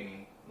to pay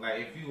me. Like,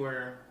 if you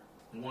were,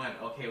 one,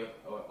 okay with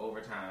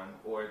overtime,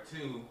 or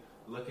two,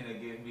 looking to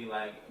give me,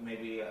 like,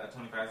 maybe a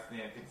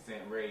 25-cent,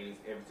 50-cent raise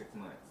every 6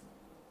 months.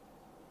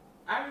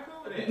 I'd be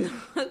cool with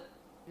it.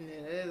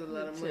 Yeah, that is a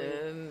lot of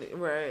money.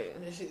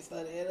 Right. That shit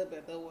started to add up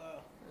after a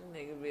while.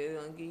 Nigga be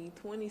gonna give you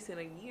 20 cents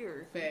a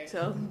year. Fact.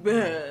 So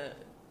bad.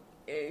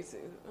 Every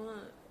 6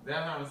 months.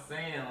 That's what I'm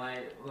saying.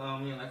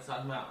 Like, me and like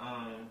talking about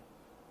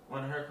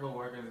one of her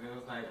coworkers. It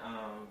was like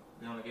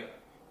they only get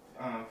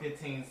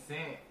 15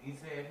 cents. You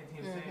said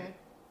 15 cents.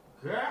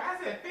 Girl, I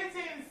said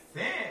 15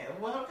 cents.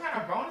 What kind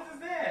of bonus is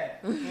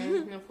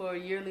that? For a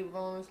yearly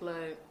bonus,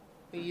 like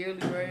a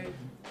yearly raise,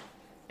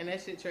 and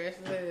that shit trash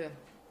as hell.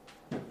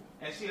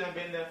 And she done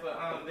been there for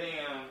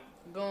damn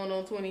going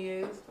on 20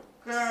 years.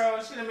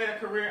 Girl, she done made a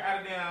career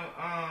out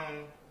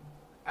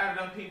of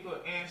them people,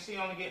 and she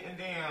only getting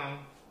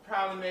damn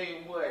probably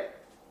made what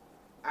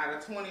out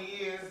of 20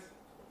 years,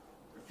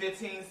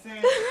 15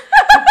 cents.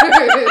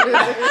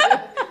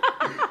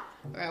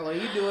 Right, when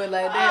you do it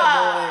like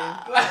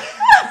that,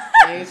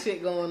 boy, ain't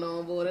shit going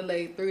on, boy. They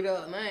like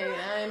 $3.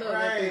 I ain't know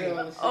that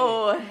 $3 shit.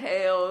 Oh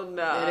hell no!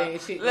 That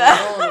ain't shit going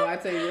on. Though. I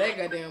tell you that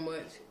goddamn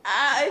much.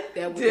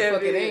 That what the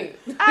fuck it ain't.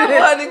 I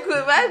wanted to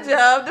quit my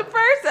job the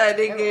first time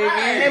they gave me.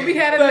 And we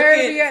had a nerve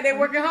to be out there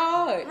working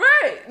hard.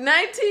 Right, 20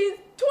 cents.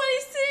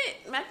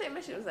 I think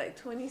my shit was like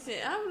 20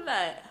 cents. I'm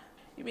like,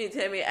 You mean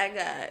tell me I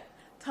got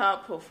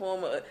top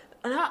performer,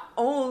 not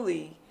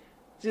only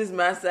just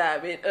my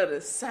side bit of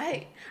the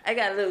site, I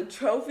got a little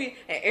trophy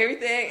and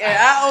everything, and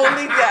I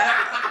only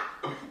got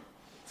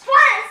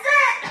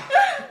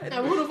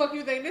Now, who the fuck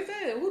you think this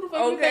is? Who the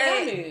fuck you think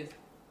that is?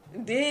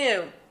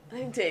 Damn,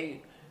 let me tell you.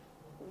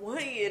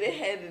 One year they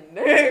had the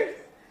nerve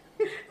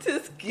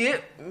to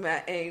skip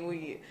my annual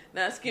year.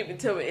 Not skip it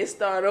till it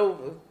start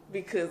over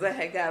because I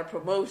had got a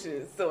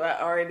promotion, so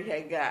I already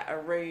had got a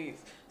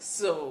raise.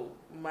 So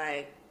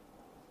my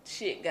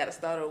shit got to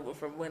start over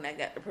from when I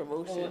got the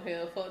promotion. Oh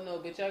hell, fuck no,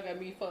 bitch! Y'all got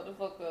me fucked the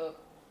fuck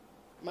up.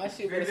 My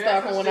shit would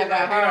start from when I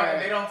got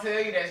hired. They don't tell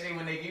you that shit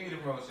when they give you the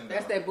promotion.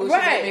 That's that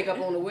bullshit they make up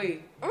on the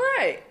way.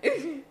 Right.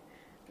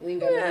 We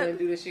ain't got nothing to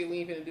do this shit. We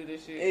ain't finna do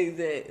this shit.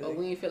 Exactly. Or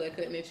we ain't feel like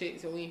cutting their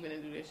chicks, so we ain't finna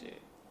do this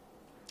shit.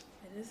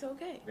 And it's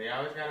okay. They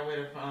always got a way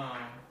to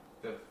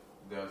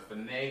the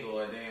finagle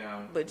or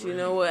damn. But you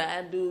know what?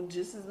 I do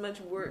just as much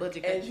work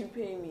as you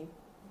pay me.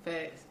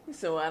 Facts.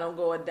 So I don't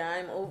go a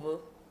dime over.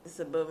 It's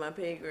above my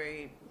pay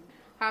grade.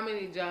 How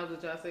many jobs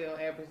would y'all say on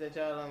average that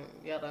y'all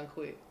done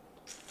quit?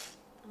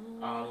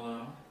 All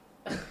of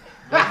them.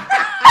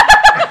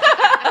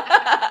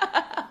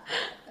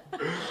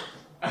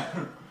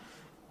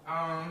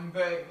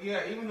 But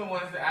yeah, even the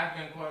ones that I've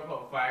been quote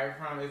unquote fired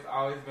from, it's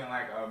always been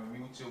like a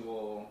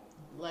mutual.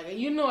 Like I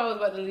was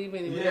about to leave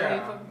anyway.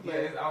 Yeah,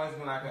 it's always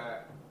been like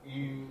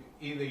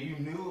either you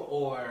knew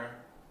or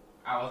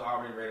I was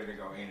already ready to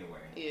go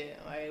anyway. Yeah,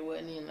 like it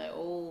wasn't even like,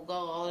 oh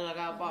God, I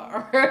got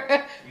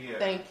fired. Yeah.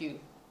 Thank you.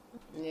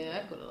 Yeah,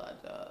 I quit a lot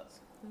of jobs.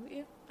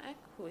 Yeah, I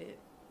quit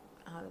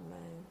all of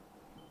mine.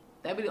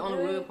 That'd be the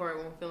only real part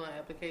when filling out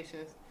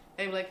applications.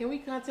 They be like, can we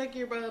contact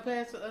your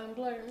past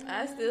employer?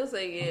 I still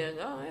say yeah,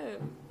 go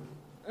ahead.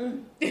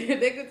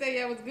 They could tell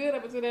you I was good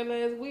up until that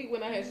last week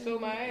when I had showed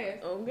my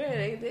ass.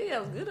 Okay, they tell you I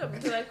was good up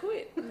until I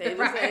quit. They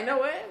just ain't know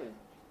what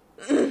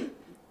happened.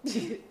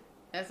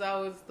 That's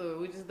always the story.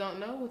 We just don't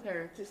know with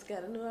her. Just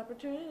got a new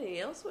opportunity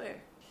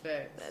elsewhere.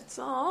 Facts. That's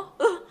all.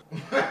 I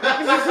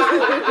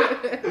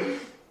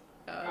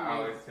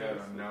always tell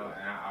them no,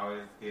 and I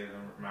always give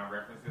them my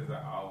references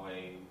are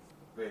always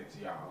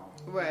bitch y'all.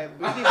 Right.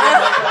 We keep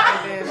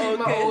She's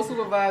my old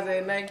supervisor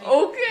at Nike.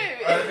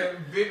 Okay.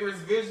 Vigorous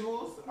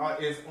visuals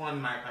is on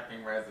my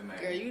fucking resume.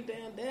 Girl, you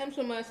damn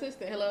sure my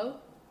assistant. Hello.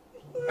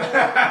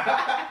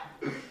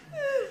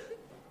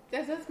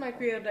 That's my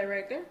creative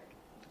director.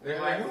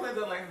 They're like, who is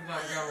Alexis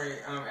Montgomery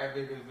at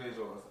Vigorous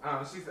Visuals?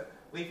 She's a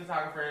lead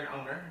photographer and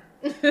owner.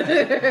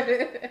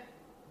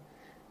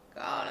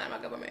 God, I'm a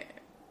government.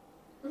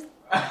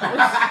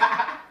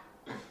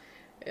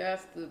 Yeah,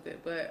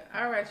 stupid. But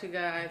alright, you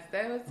guys,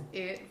 that was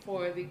it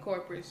for the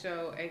corporate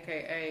show,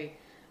 aka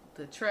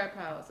the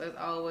Traphouse. As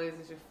always,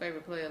 it's your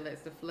favorite player,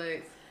 Let's the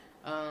Flex.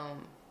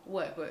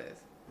 What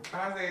was?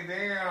 I say,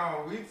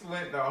 damn, we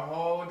went the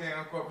whole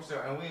damn corporate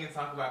show and we didn't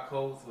talk about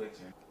code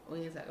switching.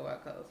 We didn't talk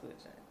about code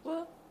switching.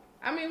 Well,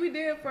 I mean, we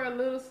did for a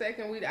little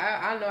second.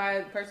 I know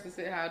I personally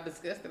said how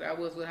disgusted I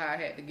was with how I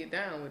had to get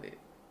down with it.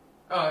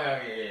 Oh,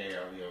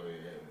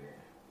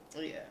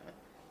 yeah.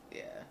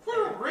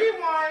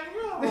 Rewind.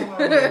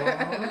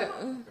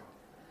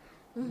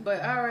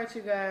 But alright,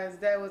 you guys,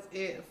 that was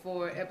it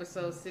for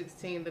episode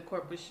 16, the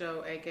corporate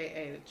show,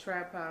 aka the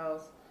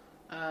Traphouse.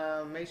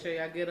 Make sure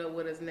y'all get up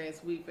with us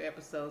next week for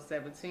episode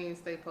 17.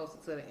 Stay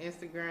posted to the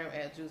Instagram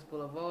at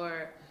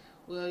juiceblvd.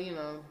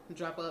 We'll,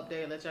 drop an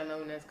update, let y'all know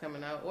when that's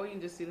coming out, or you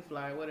can just see the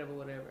flyer, whatever.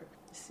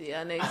 see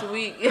y'all next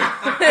week.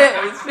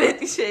 It's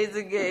 50 Shades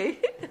of Gay.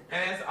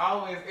 And as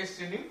always, it's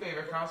your new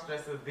favorite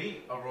cross-dresser, the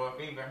Aurora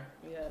Fever.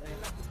 Yeah,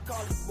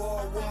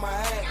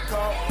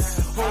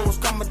 Hoes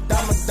come a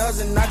dime a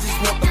dozen, I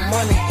just want the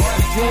money.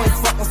 You ain't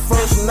fucking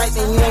first night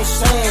and you ain't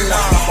saying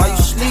nothing. While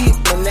you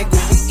sleepin', nigga,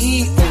 we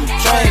eat and the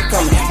train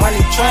coming.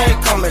 Money train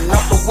coming,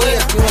 off the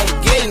whip, you ain't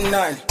getting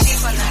nothing.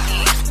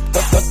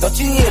 Thought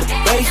you hear the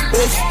bass,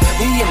 bitch?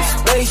 We in the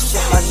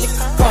spaceship, my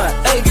nigga going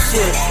ape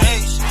shit.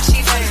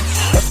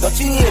 Thought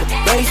you hear the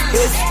bass,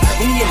 bitch?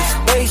 We in the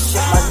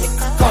spaceship, my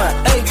nigga going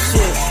ape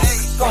shit.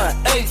 Going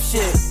ape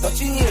shit. Thought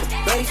you hear the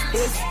bass,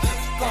 bitch?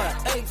 Going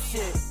ape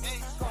shit.